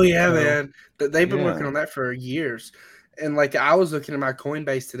 Oh yeah, man. They've been working on that for years. And like I was looking at my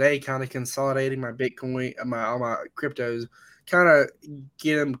Coinbase today, kind of consolidating my Bitcoin, all my cryptos, kind of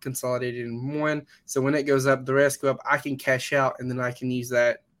get them consolidated in one. So when it goes up, the rest go up. I can cash out, and then I can use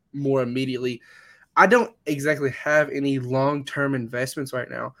that more immediately. I don't exactly have any long-term investments right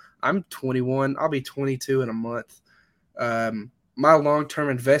now. I'm 21. I'll be 22 in a month. My long-term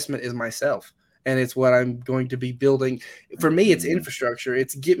investment is myself, and it's what I'm going to be building. For me, it's infrastructure.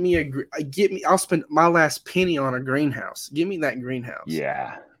 It's I'll spend my last penny on a greenhouse. Give me that greenhouse.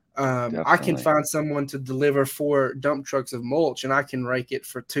 Yeah. I can find someone to deliver 4 dump trucks of mulch, and I can rake it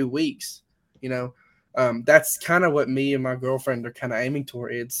for 2 weeks. That's kind of what me and my girlfriend are kind of aiming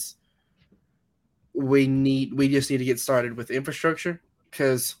toward. We just need to get started with infrastructure,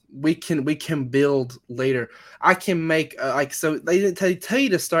 because we can build later. I can make so they tell you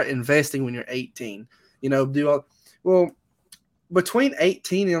to start investing when you're 18. Between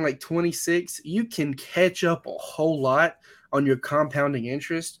 18 and like 26, you can catch up a whole lot on your compounding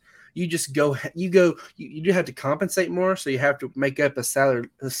interest. You just go you do have to compensate more, so you have to make up a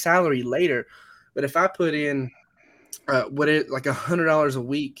salary later. But if I put in like $100 a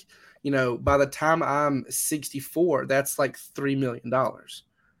week, by the time I'm 64, that's like $3 million.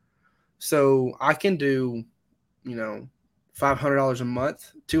 So I can do, $500 a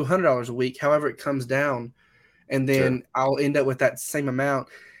month, $200 a week, however it comes down, and then I'll end up with that same amount.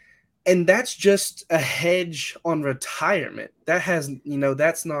 And that's just a hedge on retirement. That has,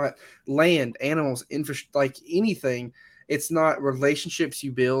 that's not land, animals, like anything. It's not relationships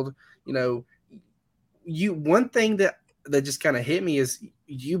you build. One thing that just kind of hit me is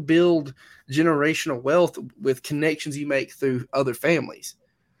you build generational wealth with connections you make through other families.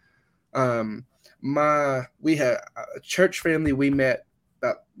 We had a church family we met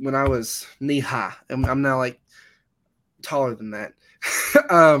when I was knee high, and I'm now like taller than that.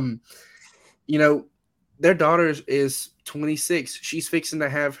 Their daughter is 26. She's fixing to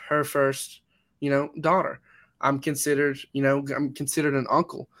have her first, daughter. I'm considered an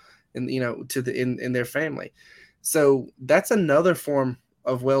uncle, and in their family. So that's another form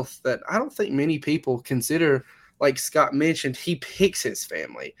of wealth that I don't think many people consider. Like Scott mentioned, he picks his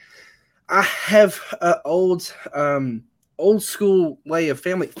family. I have an old school way of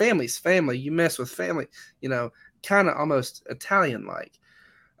family. Family's family. You mess with family, kind of almost Italian like.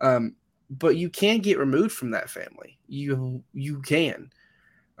 But you can get removed from that family. You can.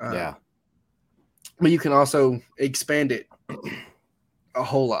 Yeah. But you can also expand it a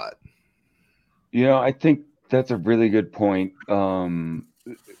whole lot. I think that's a really good point.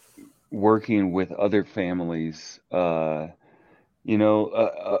 Working with other families, a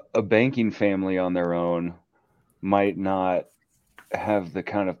banking family on their own might not have the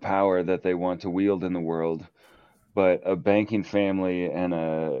kind of power that they want to wield in the world, but a banking family and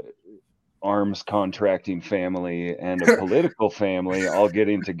a arms contracting family and a political family all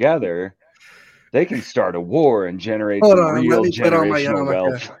getting together, they can start a war and generate real generational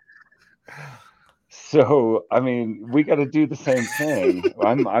wealth. So, I mean, we got to do the same thing.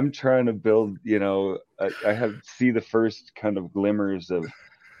 I'm trying to build, I see the first kind of glimmers of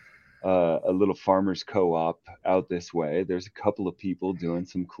a little farmers co-op out this way. There's a couple of people doing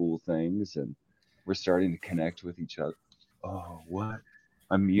some cool things, and we're starting to connect with each other. Oh, what?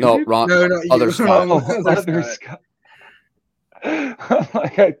 I'm muted? No, Ron. No, other Scott. Other Scott.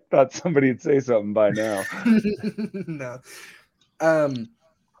 Like I thought somebody would say something by now. No.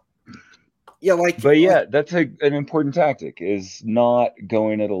 Yeah, that's an important tactic, is not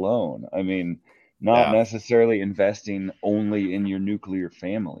going it alone. I mean, not necessarily investing only in your nuclear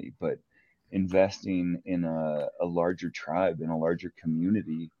family, but investing in a larger tribe, in a larger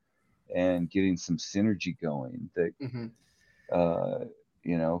community, and getting some synergy going that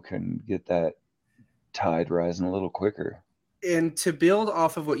can get that tide rising a little quicker. And to build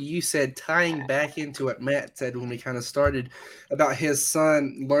off of what you said, tying back into what Matt said when we kind of started about his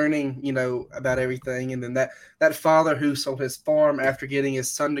son learning, about everything, and then that father who sold his farm after getting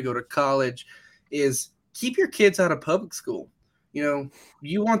his son to go to college, is keep your kids out of public school. You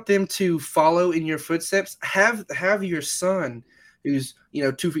want them to follow in your footsteps. Have your son, who's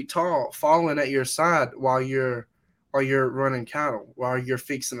 2 feet tall, following at your side while you're running cattle, while you're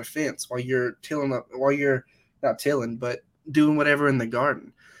fixing a fence, while you're not tilling, but doing whatever in the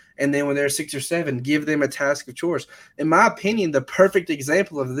garden. And then when they're 6 or 7, give them a task of chores. In my opinion, the perfect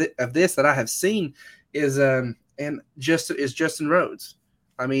example of this that I have seen is Justin Rhodes.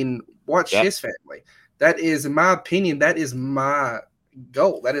 I mean, watch his family. That is, in my opinion, that is my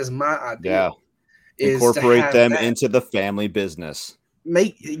goal. That is my idea. Yeah. Incorporate them into the family business.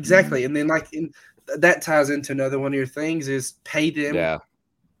 Exactly. And then that ties into another one of your things is pay them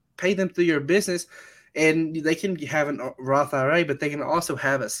through your business. And they can have a Roth IRA, but they can also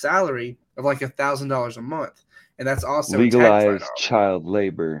have a salary of like $1,000 a month, and that's also legalized child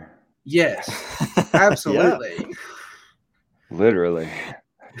labor. Yes, absolutely. Literally.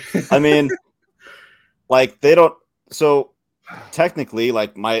 I mean, like they don't. So technically,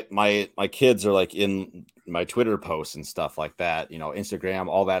 like my kids are like in my Twitter posts and stuff like that. Instagram,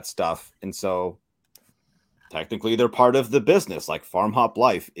 all that stuff, and so. Technically, they're part of the business. Like Farm Hop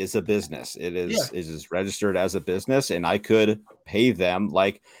Life is a business. It is registered as a business, and I could pay them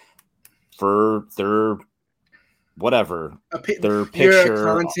like for their whatever their picture.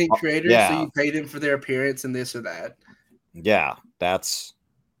 You're a content creator, so you pay them for their appearance and this or that. Yeah, that's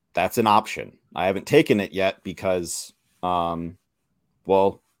an option. I haven't taken it yet because, Farm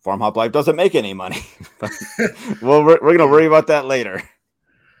Hop Life doesn't make any money. Well, we're gonna worry about that later.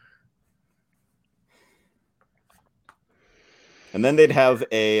 And then they'd have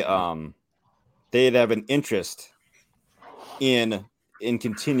an interest in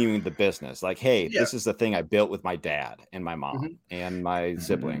continuing the business. Like, hey, this is the thing I built with my dad and my mom and my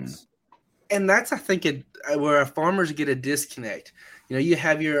siblings. And that's, I think, where farmers get a disconnect. You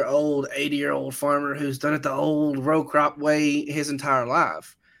have your old 80-year-old farmer who's done it the old row crop way his entire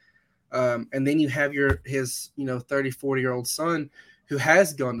life. And then you have his 30, 40-year-old son who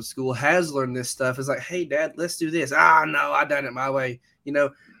has gone to school, has learned this stuff, is like, hey, Dad, let's do this. No, I done it my way.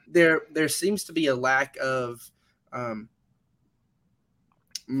 There seems to be a lack of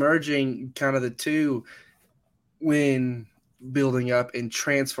merging kind of the two when building up and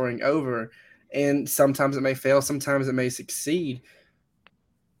transferring over. And sometimes it may fail, sometimes it may succeed.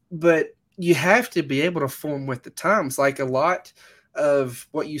 But you have to be able to form with the times. Like a lot of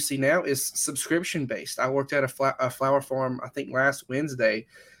what you see now is subscription based. I worked at a flower farm, I think last Wednesday,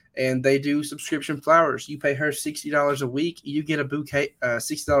 and they do subscription flowers. You pay her $60 a week, you get a bouquet,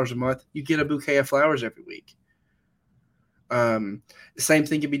 $60 a month, you get a bouquet of flowers every week. The same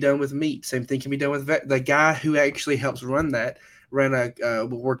thing can be done with meat. Same thing can be done with the guy who actually helps worked on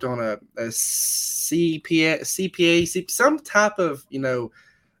a CPA, some type of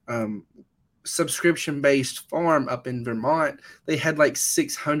subscription based farm up in Vermont. They had like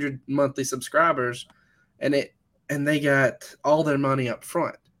 600 monthly subscribers, and they got all their money up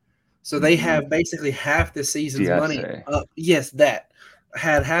front. So they have basically half the season's money up. Yes, that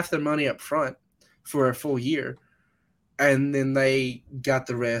had half their money up front for a full year, and then they got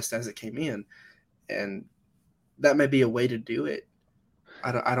the rest as it came in. And that may be a way to do it.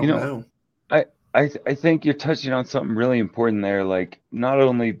 I don't know. I think you're touching on something really important there. Like not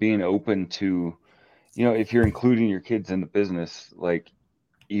only being open to, if you're including your kids in the business, like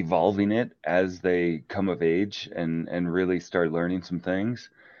evolving it as they come of age and really start learning some things,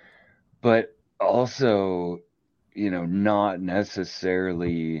 but also, not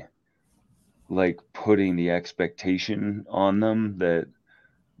necessarily like putting the expectation on them that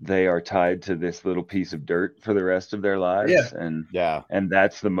they are tied to this little piece of dirt for the rest of their lives. And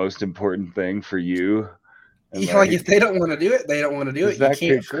that's the most important thing for you. And like if they don't want to do it, they don't want to do it. That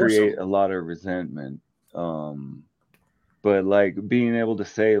could create a lot of resentment. But like being able to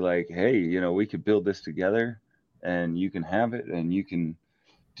say like, hey, we could build this together and you can have it and you can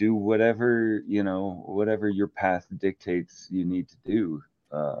do whatever, whatever your path dictates you need to do.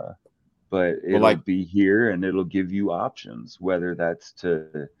 But it'll be here and it'll give you options, whether that's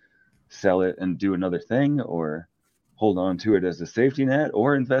to sell it and do another thing or hold on to it as a safety net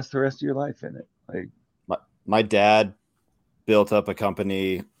or invest the rest of your life in it. Like my dad built up a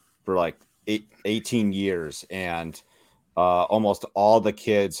company for like 18 years and almost all the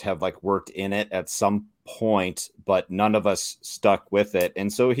kids have like worked in it at some point, but none of us stuck with it.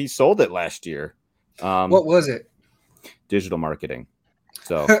 And so he sold it last year. What was it? Digital marketing.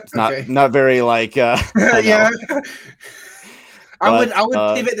 So it's not very like, yeah. I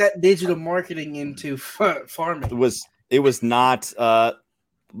would pivot that digital marketing into farming. It was not.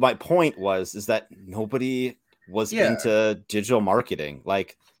 My point is that nobody was into digital marketing.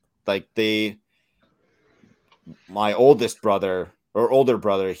 Like my oldest brother or older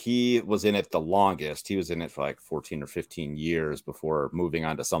brother, he was in it the longest. He was in it for like 14 or 15 years before moving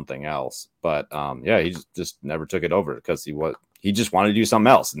on to something else. But he just never took it over because he just wanted to do something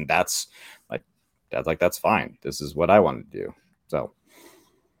else. And that's fine. This is what I wanted to do. So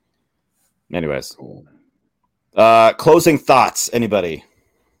anyways, Cool. Closing thoughts. Anybody?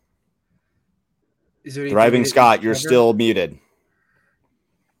 Is there Thriving Scott, you're still muted.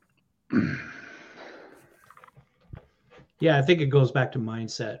 Yeah, I think it goes back to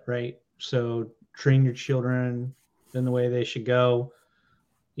mindset, right? So train your children in the way they should go.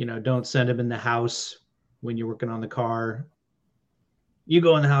 Don't send them in the house when you're working on the car. You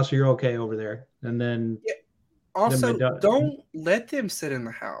go in the house, you're okay over there. And then also don't let them sit in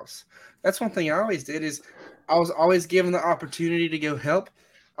the house. That's one thing I always did is I was always given the opportunity to go help.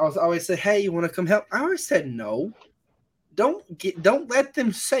 I was always say, hey, you want to come help? I always said no. Don't let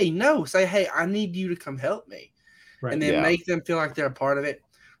them say no. Say, hey, I need you to come help me. Right. And then make them feel like they're a part of it.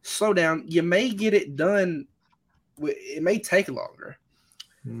 Slow down. You may get it done. It may take longer,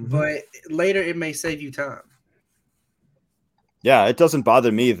 but later it may save you time. Yeah, it doesn't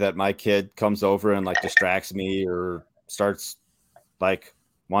bother me that my kid comes over and like distracts me or starts like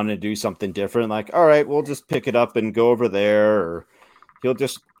wanting to do something different. Like, all right, we'll just pick it up and go over there, or he'll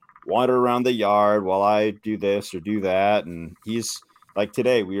just wander around the yard while I do this or do that. And he's like,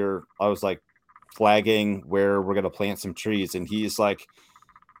 today I was like flagging where we're going to plant some trees, and he's like,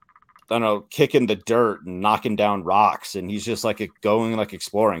 I don't know, kicking the dirt and knocking down rocks. And he's just like going, like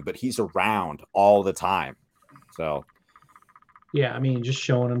exploring, but he's around all the time. So yeah, I mean, just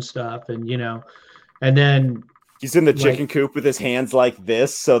showing them stuff and, and then he's in the chicken coop with his hands like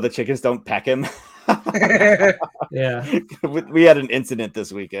this, so the chickens don't peck him. Yeah. We had an incident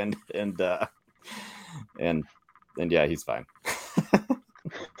this weekend, and yeah, he's fine.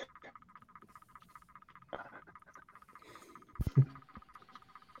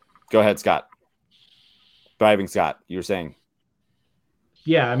 Go ahead, Scott. Thriving Scott, you were saying.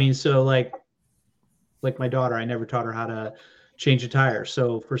 Yeah, I mean, so like my daughter, I never taught her how to change a tire.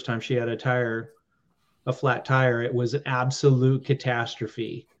 So first time she had a flat tire, it was an absolute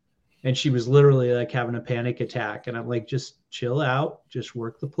catastrophe. And she was literally like having a panic attack. And I'm like, just chill out, just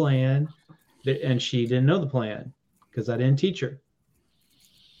work the plan. And she didn't know the plan because I didn't teach her.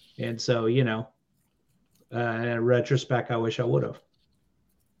 And so, in retrospect, I wish I would have.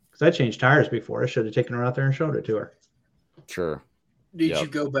 Because I changed tires before. I should have taken her out there and showed it to her. Sure. Did you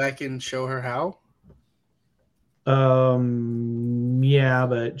go back and show her how? Yeah,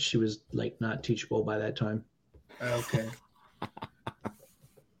 but she was like not teachable by that time. Okay.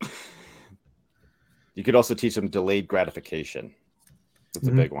 You could also teach them delayed gratification. That's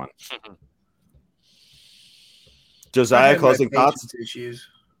a big one. Josiah, closing thoughts? Issues.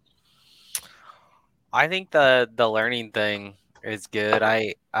 I think the learning thing is good.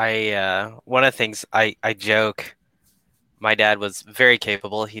 I one of the things I joke, my dad was very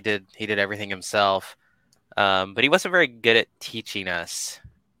capable. He did everything himself. But he wasn't very good at teaching us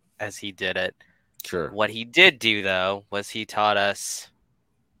as he did it. Sure. What he did do, though, was he taught us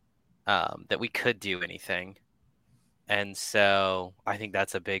that we could do anything. And so I think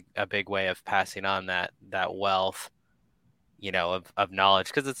that's a big way of passing on that wealth, of knowledge,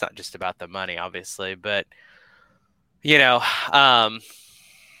 because it's not just about the money, obviously, but,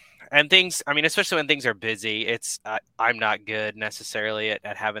 and things, I mean, especially when things are busy, I'm not good necessarily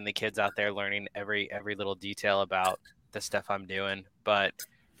at having the kids out there learning every little detail about the stuff I'm doing, but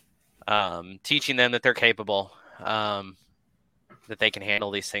teaching them that they're capable, that they can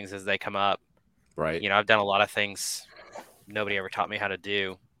handle these things as they come up. Right. I've done a lot of things nobody ever taught me how to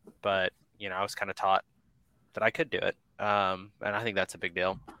do, but, I was kind of taught that I could do it. And I think that's a big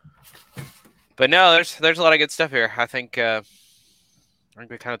deal. But no, there's a lot of good stuff here. I think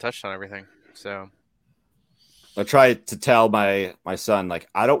we kind of touched on everything. So I try to tell my son, like,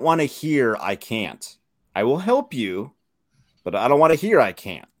 I don't want to hear I can't. I will help you, but I don't want to hear I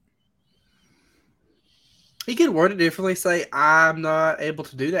can't. He could word it differently. Say, I'm not able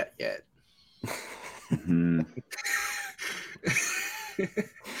to do that yet. I'm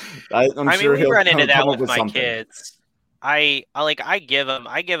sure we run into that with my something. kids. I give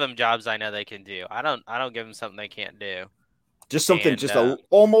them jobs I know they can do. I don't give them something they can't do. Just something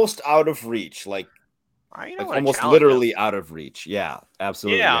almost out of reach, like almost literally out of reach. Yeah,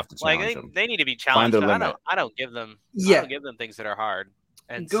 absolutely. Yeah, like they need to be challenged. I don't give them things that are hard.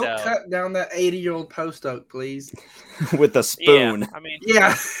 And Go so, cut down that 80-year-old post oak, please. With a spoon. yeah, I mean,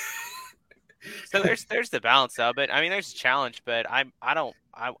 Yeah. so there's the balance of it. I mean, there's a challenge, but I want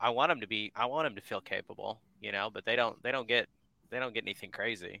them to feel capable, but they don't get anything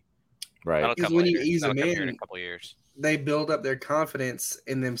crazy. Right. That'll Because come when later. you ease That'll them come here in a in, couple years. they build up their confidence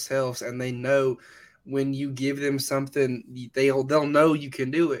in themselves, and they know when you give them something, they'll know you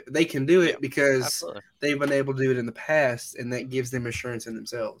can do it. They can do it because Absolutely. they've been able to do it in the past, and that gives them assurance in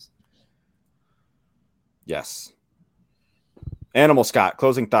themselves. Yes. Animal Scott,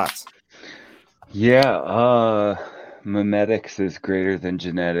 closing thoughts. Yeah, memetics is greater than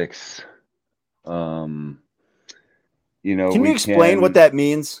genetics. Can you explain what that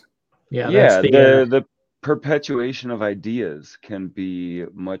means? Yeah, the perpetuation of ideas can be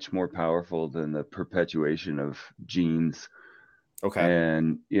much more powerful than the perpetuation of genes. Okay.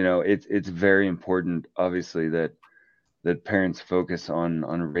 And it's very important, obviously, that parents focus on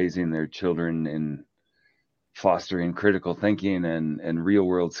raising their children in fostering critical thinking and real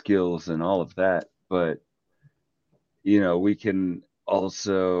world skills and all of that. But we can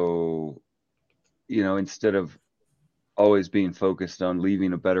also, instead of always being focused on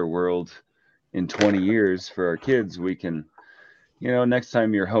leaving a better world in 20 years for our kids, we can, next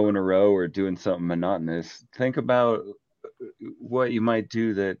time you're hoeing a row or doing something monotonous, think about what you might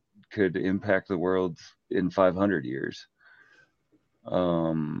do that could impact the world in 500 years.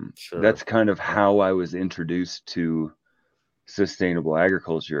 Sure. That's kind of how I was introduced to sustainable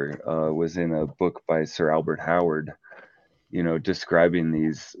agriculture, was in a book by Sir Albert Howard, describing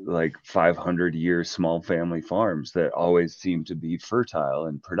these like 500-year small family farms that always seem to be fertile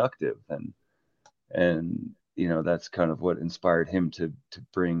and productive. And that's kind of what inspired him to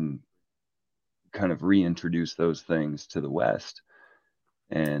reintroduce those things to the West.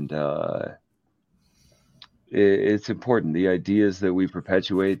 And it's important. The ideas that we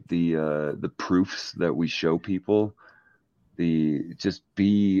perpetuate, the proofs that we show people, just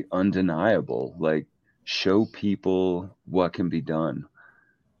be undeniable. Like, show people what can be done.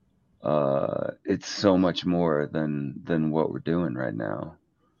 It's so much more than what we're doing right now.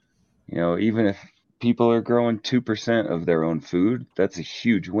 Even if people are growing 2% of their own food, that's a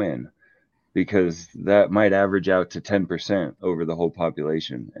huge win, because that might average out to 10% over the whole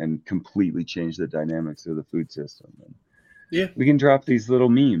population and completely change the dynamics of the food system. And we can drop these little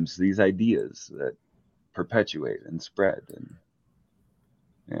memes, these ideas that perpetuate and spread. And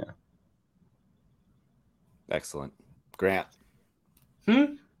Excellent. Grant.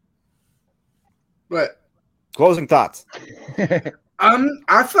 What? Closing thoughts. I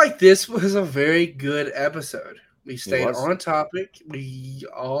feel like this was a very good episode. We stayed was. on topic. We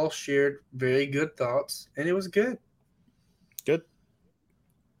all shared very good thoughts, and it was good. Good.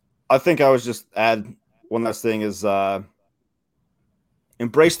 I think I was just add one last thing is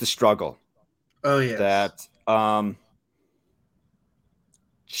embrace the struggle. Oh yeah. That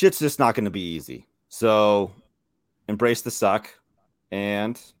shit's just not going to be easy. So embrace the suck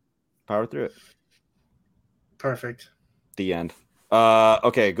and power through it. Perfect. The end.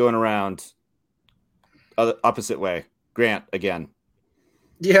 Okay, going around opposite way. Grant again.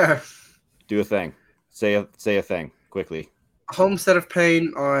 Yeah. Do a thing. Say a thing quickly. Homestead of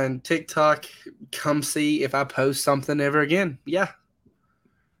Pain on TikTok. Come see if I post something ever again. Yeah.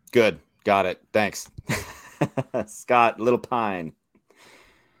 Good. Got it. Thanks. Scott, Little Pine.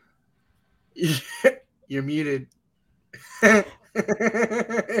 You're muted. Hit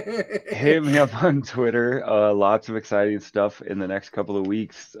me up on Twitter. Lots of exciting stuff in the next couple of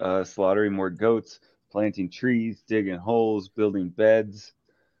weeks. Slaughtering more goats, planting trees, digging holes, building beds,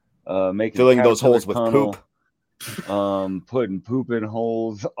 filling those holes with poop, putting poop in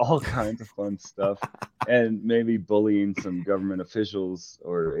holes, all kinds of fun stuff, and maybe bullying some government officials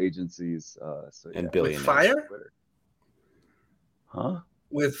or agencies. And billionaires. With fire? Huh?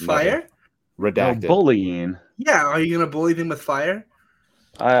 With fire? Redacted. No, bullying. Yeah, are you gonna bully them with fire?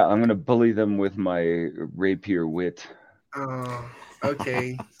 I'm gonna bully them with my rapier wit. Oh,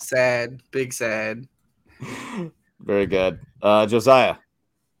 okay. Sad. Big sad. Very good. Josiah.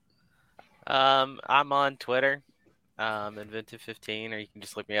 I'm on Twitter, Inventive15, or you can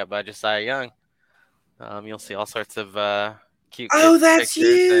just look me up by Josiah Young. You'll see all sorts of cute. Oh, that's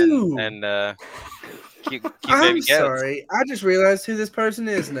pictures you. And cute I'm baby goats. sorry. I just realized who this person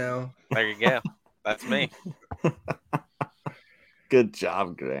is now. There you go. That's me. Good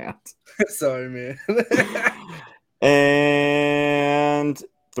job, Grant. Sorry, man. And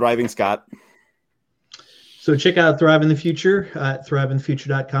Thriving Scott. So check out Thrive in the Future at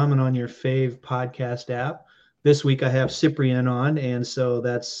thriveinthefuture.com and on your fave podcast app. This week I have Cyprian on, and so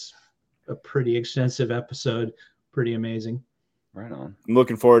that's a pretty extensive episode. Pretty amazing. Right on. I'm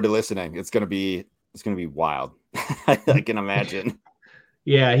looking forward to listening. It's gonna be wild. I can imagine.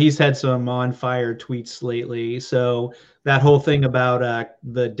 Yeah, he's had some on fire tweets lately. So that whole thing about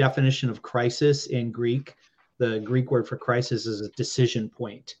the definition of crisis in Greek, the Greek word for crisis is a decision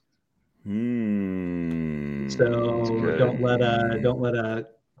point. So don't let a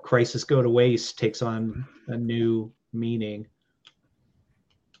crisis go to waste takes on a new meaning.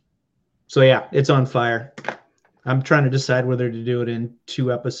 So yeah, it's on fire. I'm trying to decide whether to do it in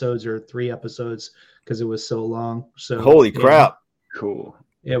 2 episodes or 3 episodes because it was so long. So Holy crap. Cool.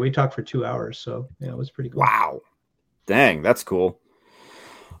 Yeah, we talked for 2 hours, so yeah, it was pretty cool. Wow. Dang, that's cool.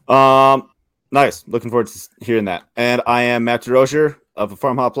 Nice. Looking forward to hearing that. And I am Matt DeRozier of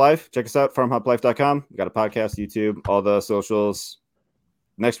Farm Hop Life. Check us out, farmhoplife.com. We got a podcast, YouTube, all the socials.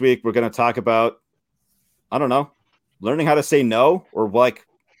 Next week, we're going to talk about, I don't know, learning how to say no, or like,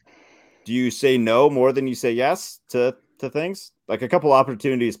 do you say no more than you say yes to things? Like a couple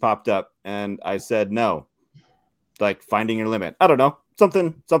opportunities popped up and I said no. Like finding your limit. I don't know.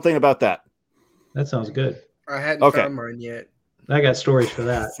 Something about that. That sounds good. I hadn't found mine yet. I got stories for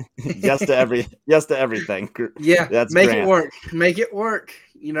that. yes to everything. Yeah, that's make grand. it work. Make it work.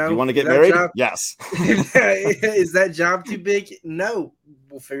 You know, you want to get married? Yes. Is that job too big? No.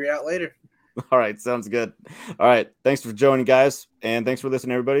 We'll figure it out later. All right, sounds good. All right, thanks for joining, guys, and thanks for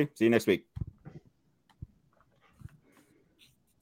listening, everybody. See you next week.